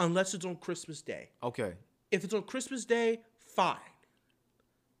snow unless it's on Christmas Day. Okay. If it's on Christmas Day, fine.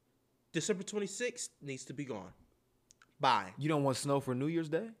 December 26th needs to be gone. Bye. You don't want snow for New Year's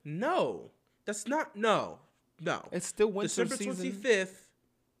Day? No, that's not. No. It's still winter December season. 25th.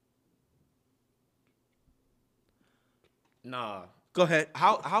 Nah. Go ahead.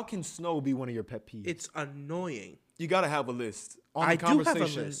 How can snow be one of your pet peeves? It's annoying. You gotta have a list. On I the do have a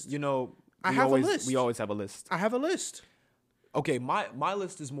conversation, list. you know, I have a always, list. We always have a list. I have a list. Okay, my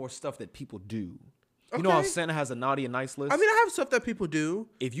list is more stuff that people do. You know how Okay. Santa has a naughty and nice list? I mean, I have stuff that people do.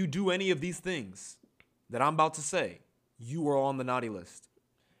 If you do any of these things that I'm about to say, you are on the naughty list.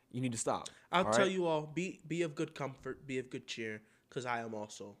 You need to stop. I'll all tell right? you all, be of good comfort, be of good cheer, because I am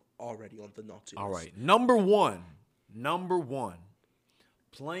also already on the naughty All list. right. Number one,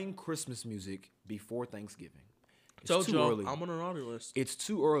 playing Christmas music before Thanksgiving. It's Told too y'all, early. I'm on a naughty list. It's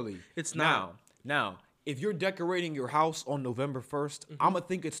too early. It's Now, if you're decorating your house on November 1st, I'm going to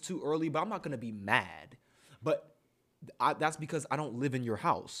think it's too early, but I'm not going to be mad. But that's because I don't live in your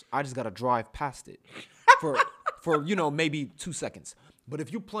house. I just got to drive past it for maybe 2 seconds. But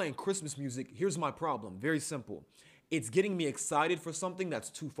if you're playing Christmas music, here's my problem. Very simple. It's getting me excited for something that's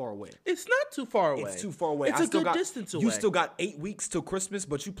too far away. It's not too far away. It's too far away. It's I a still good got- distance away. You still got 8 weeks till Christmas,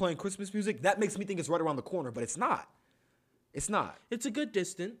 but you playing Christmas music? That makes me think it's right around the corner, but it's not. It's not. It's a good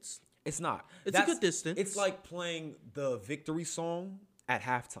distance. It's not. It's a good distance. It's like playing the victory song at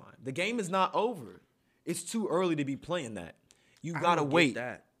halftime. The game is not over. It's too early to be playing that. You I gotta don't get wait.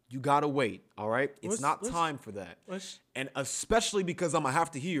 that. You gotta wait. All right. It's Let's- not let's- time for that. let's- And especially because I'm gonna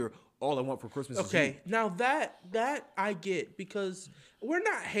have to hear "All I Want for Christmas Is You." Okay, now that I get, because we're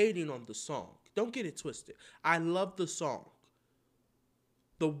not hating on the song. Don't get it twisted. I love the song.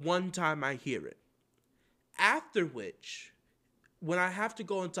 The one time I hear it. After which, when I have to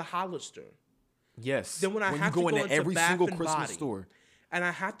go into Hollister, Yes. then when I you have go to go into into every Bath single and Christmas Body, store. and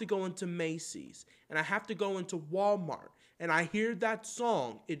I have to go into Macy's, and I have to go into Walmart, and I hear that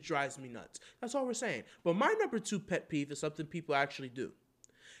song, it drives me nuts. That's all we're saying. But my number 2 pet peeve is something people actually do.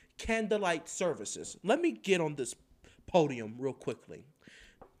 Candlelight services. Let me get on this podium real quickly.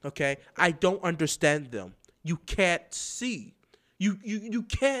 Okay? I don't understand them. You can't see. You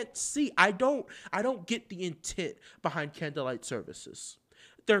can't see. I don't get the intent behind candlelight services.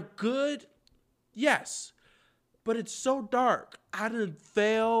 They're good, yes, but it's so dark. I done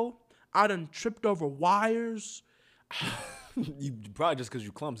fell. I done tripped over wires. You probably just because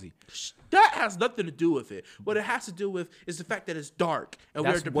you're clumsy. That has nothing to do with it. What it has to do with is the fact that it's dark and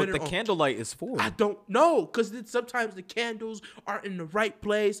That's we're what dependent the on. candlelight is for. I don't know, because sometimes the candles aren't in the right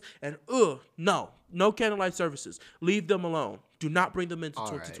place, and no candlelight services. Leave them alone. Do not bring them into All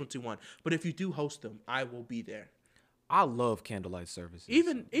right. 2021. But if you do host them, I will be there. I love candlelight services.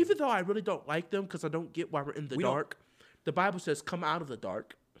 Even though I really don't like them, because I don't get why we're in the We don't- dark. The Bible says, "Come out of the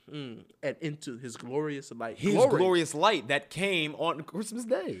dark and into His glorious light." His Glory. glorious light that came on Christmas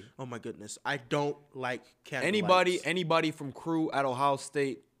Day. Oh my goodness, I don't like candlelights. Anybody from crew at Ohio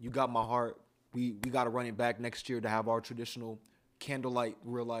State, you got my heart. We got to run it back next year to have our traditional candlelight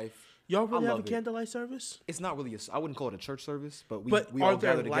real life. Y'all really I have a love it. candlelight service? It's not really I wouldn't call it a church service, but we But all are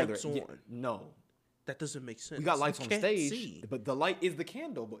there gather together. lights Yeah, on? no. That doesn't make sense. We got lights You on can't stage, see. but the light is the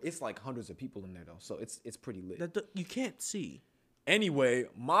candle, but it's like hundreds of people in there though. So it's pretty lit. You can't see. Anyway,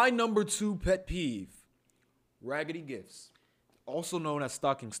 my number 2 pet peeve, raggedy gifts, also known as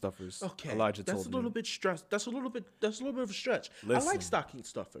stocking stuffers. Okay, Elijah that's told a me. little bit stressed. That's a little bit of a stretch. I Listen. like stocking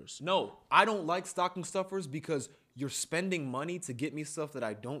stuffers. No, I don't like stocking stuffers because you're spending money to get me stuff that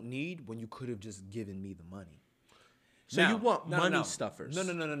I don't need when you could have just given me the money. So you want money stuffers?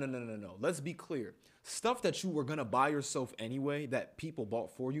 No. Let's be clear. Stuff that you were gonna buy yourself anyway, that people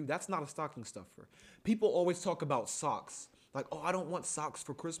bought for you, that's not a stocking stuffer. People always talk about socks Like, oh, I don't want socks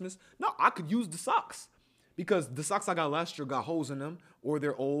for Christmas. No, I could use the socks. Because the socks I got last year got holes in them, or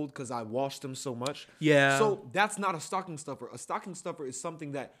they're old because I washed them so much. Yeah. So that's not a stocking stuffer. A stocking stuffer is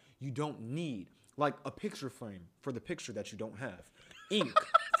something that you don't need. Like a picture frame for the picture that you don't have. Ink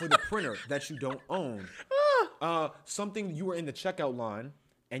for the printer that you don't own. Something you were in the checkout line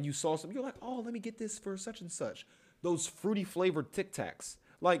and you saw something. You're like, oh, let me get this for such and such. Those fruity flavored Tic Tacs.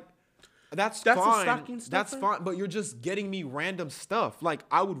 Like, that's fine. a stocking stuffer? That's fine. But you're just getting me random stuff. Like,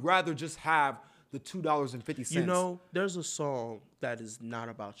 I would rather just have the $2.50. You know, there's a song that is not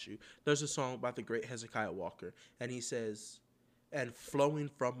about you. There's a song about the great Hezekiah Walker, and he says, "And flowing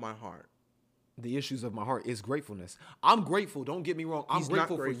from my heart." The issues of my heart is gratefulness. I'm grateful. Don't get me wrong. I'm He's not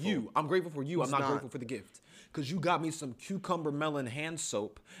grateful for grateful. you. I'm grateful for you. He's I'm not not. grateful for the gift. Because you got me some cucumber melon hand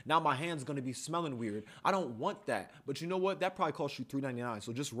soap. Now my hand's going to be smelling weird. I don't want that. But you know what? That probably cost you $3.99.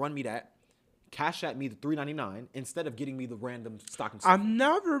 So just run me that. Cash at me the $3.99 instead of getting me the random stocking stuffer.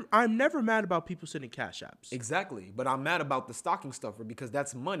 I'm never mad about people sending cash apps. Exactly. But I'm mad about the stocking stuffer because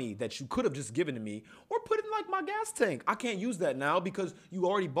that's money that you could have just given to me or put in like my gas tank. I can't use that now because you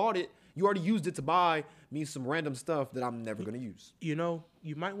already bought it. You already used it to buy me some random stuff that I'm never going to use. You know,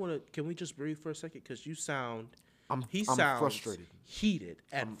 you might want to. Can we just breathe for a second? Because you sound. I'm sounds frustrated. Heated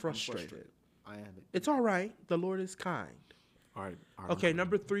and I'm frustrated. I am. It's all right. The Lord is kind. All right. Okay,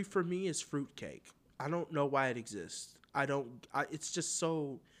 number 3 for me is fruitcake. I don't know why it exists. It's just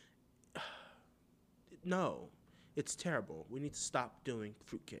so. No, it's terrible. We need to stop doing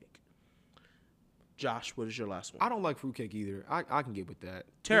fruitcake. Josh, what is your last one? I don't like fruitcake either. I can get with that.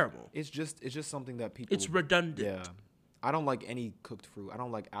 Terrible. It's just something that people. It's redundant. Yeah. I don't like any cooked fruit. I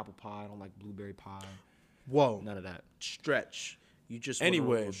don't like apple pie. I don't like blueberry pie. Whoa. None of that. Stretch. You just went a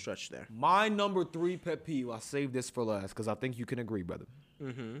Anyway, little stretch there. My number 3 pet peeve. I saved this for last because I think you can agree, brother.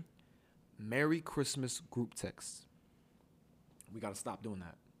 Mm-hmm. Merry Christmas group text. We got to stop doing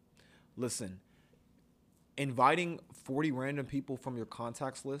that. Listen, inviting 40 random people from your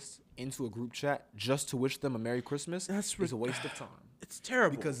contacts list into a group chat just to wish them a Merry Christmas is a waste of time. It's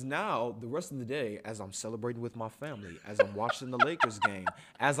terrible. Because now, the rest of the day, as I'm celebrating with my family, as I'm watching the Lakers game,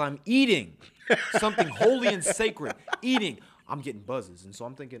 as I'm eating something holy and sacred, I'm getting buzzes. And so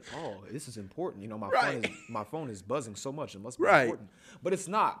I'm thinking, oh, this is important. You know, my phone is buzzing so much. It must be important. But it's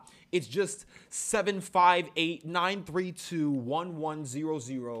not. It's just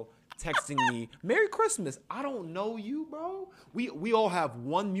 758-932-1100 texting me, Merry Christmas. I don't know you, bro. We all have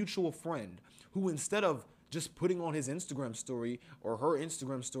one mutual friend who, instead of just putting on his Instagram story or her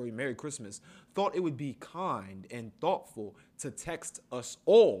Instagram story, Merry Christmas, thought it would be kind and thoughtful to text us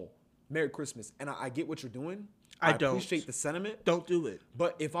all Merry Christmas. And I get what you're doing. I appreciate the sentiment. Don't do it.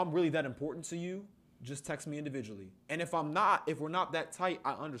 But if I'm really that important to you, just text me individually. And if we're not that tight,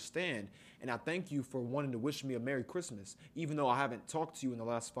 I understand. And I thank you for wanting to wish me a Merry Christmas, even though I haven't talked to you in the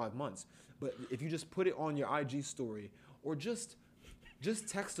last 5 months. But if you just put it on your IG story or just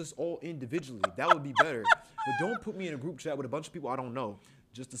text us all individually, that would be better. But don't put me in a group chat with a bunch of people I don't know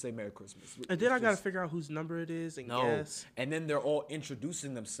just to say Merry Christmas. And then I got to figure out whose number it is and guess. And then they're all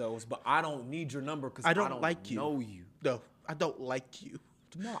introducing themselves, but I don't need your number because I don't like you. know you. No, I don't like you.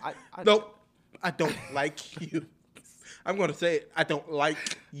 No, Nope, I don't like you. I'm going to say it. I don't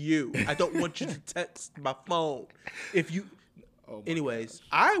like you. I don't want you to text my phone. If you... Anyways,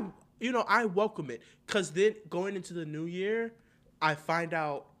 I welcome it because then going into the new year, I find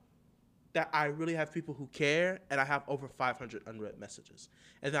out that I really have people who care, and I have over 500 unread messages.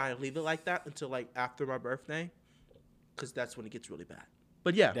 And then I leave it like that until like after my birthday, because that's when it gets really bad.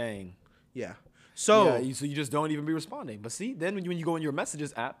 But yeah. Dang. Yeah. So you just don't even be responding. But see, then when you go in your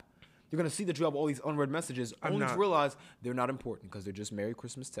messages app, you're going to see that you have all these unread messages, only to realize they're not important because they're just Merry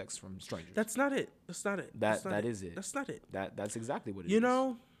Christmas texts from strangers. That's not it. That's not it. That is it. That's not it. That's exactly what it is. You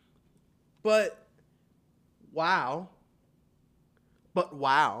know? But wow,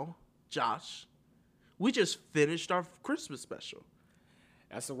 Josh, we just finished our Christmas special.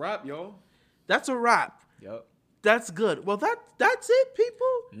 That's a wrap, yo. That's a wrap. Yep. That's good. Well, that's it, people.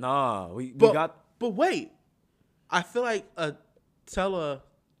 Nah, we got. But wait, I feel like a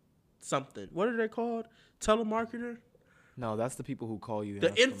something. What are they called? Telemarketer? No, that's the people who call you. The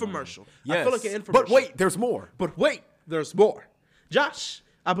infomercial. Yes. I feel like an infomercial. But wait, there's more. Josh,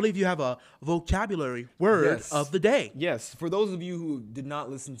 I believe you have a vocabulary word of the day. Yes. For those of you who did not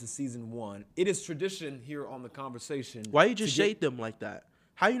listen to season 1, it is tradition here on The Conversation. Why you just shade them like that?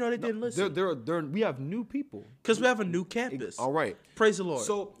 How you know they didn't listen? We have new people. Because we have a new campus. All right. Praise the Lord.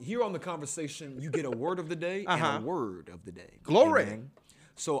 So here on The Conversation, you get a word of the day and a word of the day. Glory. Amen.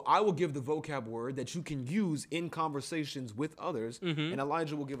 So I will give the vocab word that you can use in conversations with others, and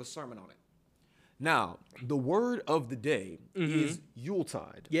Elijah will give a sermon on it. Now, the word of the day is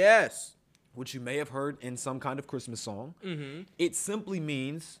Yuletide, Yes. which you may have heard in some kind of Christmas song. It simply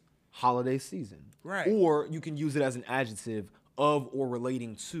means holiday season. Right. Or you can use it as an adjective of or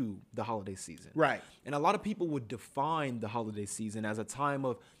relating to the holiday season. Right. And a lot of people would define the holiday season as a time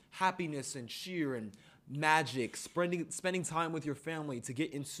of happiness and cheer and magic, spending time with your family to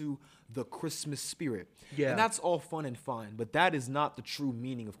get into the Christmas spirit. Yeah. And that's all fun and fine, but that is not the true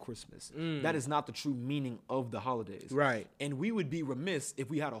meaning of Christmas. That is not the true meaning of the holidays. Right. And we would be remiss if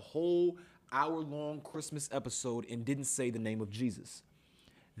we had a whole hour-long Christmas episode and didn't say the name of Jesus.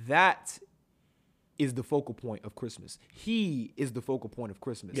 That is the focal point of Christmas. He is the focal point of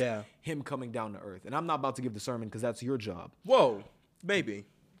Christmas. Yeah. Him coming down to earth. And I'm not about to give the sermon because that's your job. Whoa. Maybe.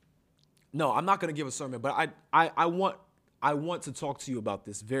 No, I'm not going to give a sermon, but I want to talk to you about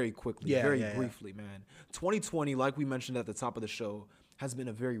this very quickly, very briefly, man. 2020, like we mentioned at the top of the show, has been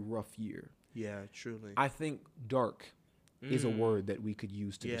a very rough year. Yeah, truly. I think dark is a word that we could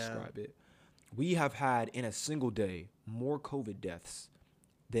use to describe it. We have had in a single day more COVID deaths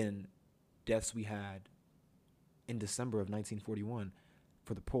than deaths we had in December of 1941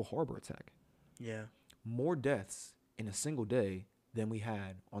 for the Pearl Harbor attack. Yeah. More deaths in a single day than we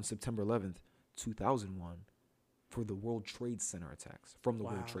had on September 11th, 2001 for the World Trade Center attacks, from the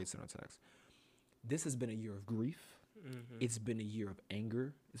World Trade Center attacks. This has been a year of grief. It's been a year of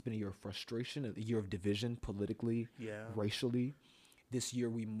anger. It's been a year of frustration, a year of division politically, racially. This year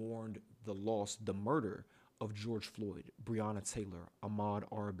we mourned the loss, the murder of George Floyd, Breonna Taylor, Ahmaud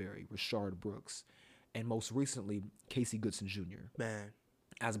Arbery, Rayshard Brooks, and most recently, Casey Goodson Jr. Man.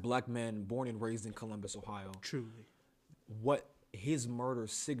 As black men born and raised in Columbus, Ohio, Truly. what his murder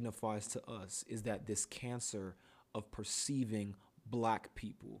signifies to us is that this cancer of perceiving black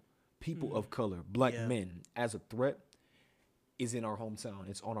people, people of color, black men as a threat is in our hometown.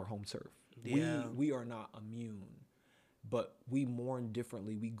 It's on our home turf. Yeah. We are not immune, but we mourn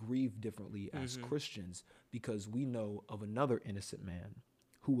differently. We grieve differently as Christians because we know of another innocent man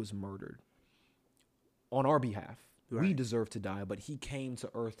who was murdered on our behalf. Right. We deserve to die, but he came to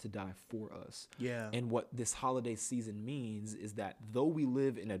earth to die for us. Yeah. And what this holiday season means is that though we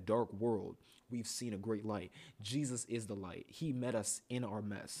live in a dark world, we've seen a great light. Jesus is the light. He met us in our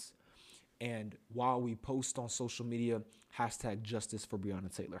mess. And while we post on social media, hashtag justice for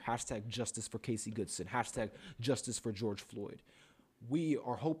Breonna Taylor, hashtag justice for Casey Goodson, hashtag justice for George Floyd, we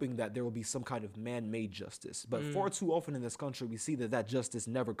are hoping that there will be some kind of man-made justice. But far too often in this country, we see that justice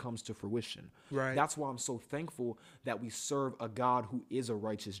never comes to fruition. Right. That's why I'm so thankful that we serve a God who is a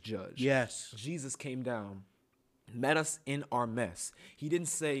righteous judge. Yes. Jesus came down, met us in our mess. He didn't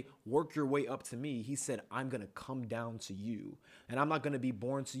say, work your way up to me. He said, I'm going to come down to you. And I'm not going to be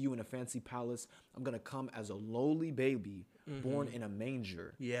born to you in a fancy palace. I'm going to come as a lowly baby born in a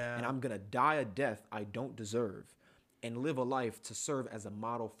manger. Yeah. And I'm going to die a death I don't deserve and live a life to serve as a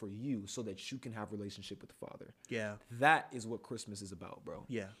model for you so that you can have a relationship with the Father. Yeah. That is what Christmas is about, bro.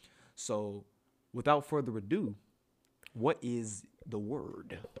 Yeah. So without further ado, what is the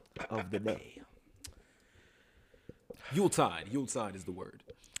word of the day? Yuletide. Yuletide is the word.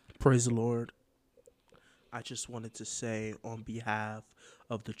 Praise the Lord. I just wanted to say on behalf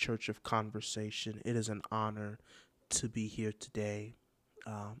of the Church of Conversation, it is an honor to be here today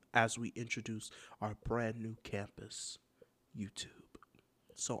as we introduce our brand new campus, YouTube.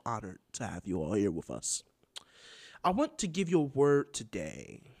 So honored to have you all here with us. I want to give you a word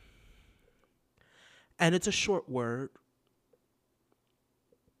today, and it's a short word.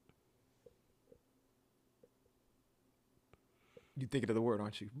 You're thinking of the word,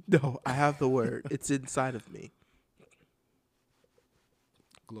 aren't you? No, I have the word. It's inside of me.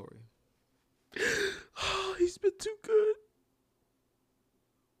 Glory. Oh, he's been too good.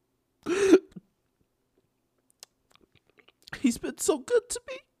 He's been so good to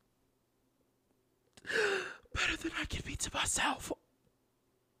me. Better than I can be to myself.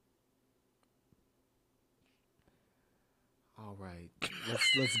 All right.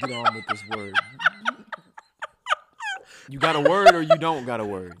 Let's get on with this word. You got a word or you don't got a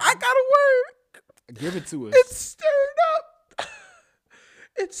word? I got a word. Give it to us. It's stirring up.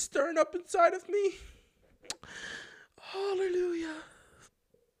 It's stirring up inside of me. Hallelujah.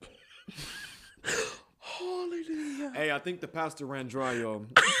 Hallelujah. Hey, I think the pastor ran dry, yo.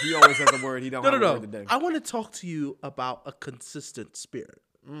 He always has a word. He don't have a word today. I want to talk to you about a consistent spirit.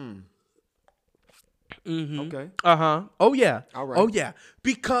 Okay. Uh-huh. Oh, yeah. All right. Oh, yeah.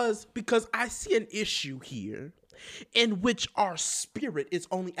 Because I see an issue here in which our spirit is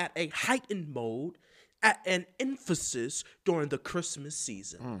only at a heightened mode an emphasis during the Christmas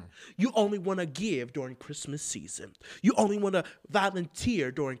season. You only want to give during Christmas season. You only want to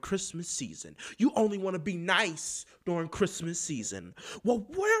volunteer during Christmas season. You only want to be nice during Christmas season. Well,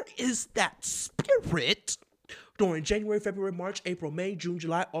 where is that spirit during January, February, March, April, May, June,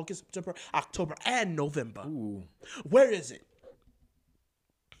 July, August, September, October, and November? Ooh. Where is it?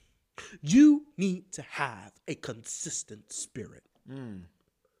 You need to have a consistent spirit.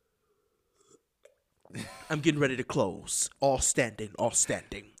 I'm getting ready to close. All standing, all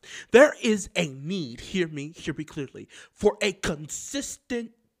standing. There is a need, hear me clearly, for a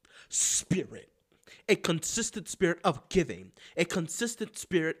consistent spirit. A consistent spirit of giving. A consistent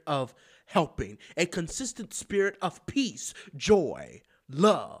spirit of helping. A consistent spirit of peace, joy,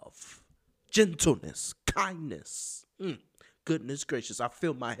 love, gentleness, kindness. Goodness gracious, I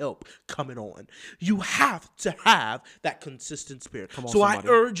feel my help coming on. You have to have that consistent spirit. So somebody.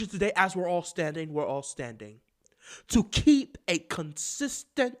 I urge you today, as we're all standing, to keep a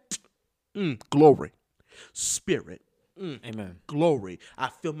consistent glory spirit. Amen. Glory. I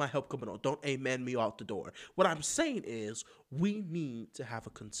feel my help coming on. Don't amen me out the door. What I'm saying is we need to have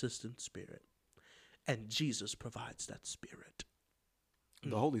a consistent spirit. And Jesus provides that spirit.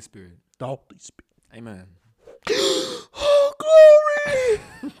 The Holy Spirit. The Holy Spirit. Amen. Oh, glory!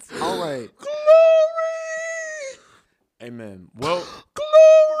 All right. Glory! Amen. Well, glory!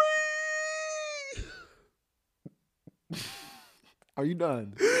 Are you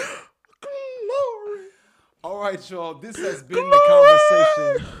done? Glory! All right, y'all. This has been glory! the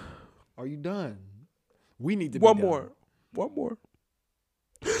conversation. Are you done? We need to be One done. more.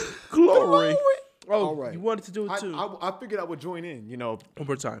 Glory! Oh, all right. You wanted to do it too. I figured I would join in, you know. One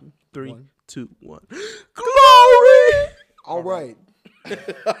more time. 3, 2, 1. Glory! All right.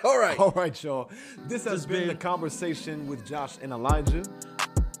 All right. All right, y'all. This has been the conversation with Josh and Elijah.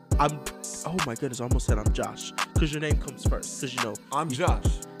 Oh my goodness, I almost said I'm Josh. Because your name comes first. Because you know. I'm Josh.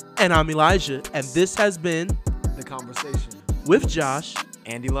 And I'm Elijah. And this has been the conversation with Josh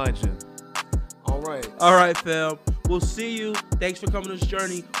and Elijah. All right. All right, fam. We'll see you. Thanks for coming on this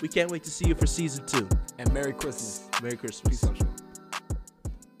journey. We can't wait to see you for season 2. And Merry Christmas. Merry Christmas. Peace out, y'all.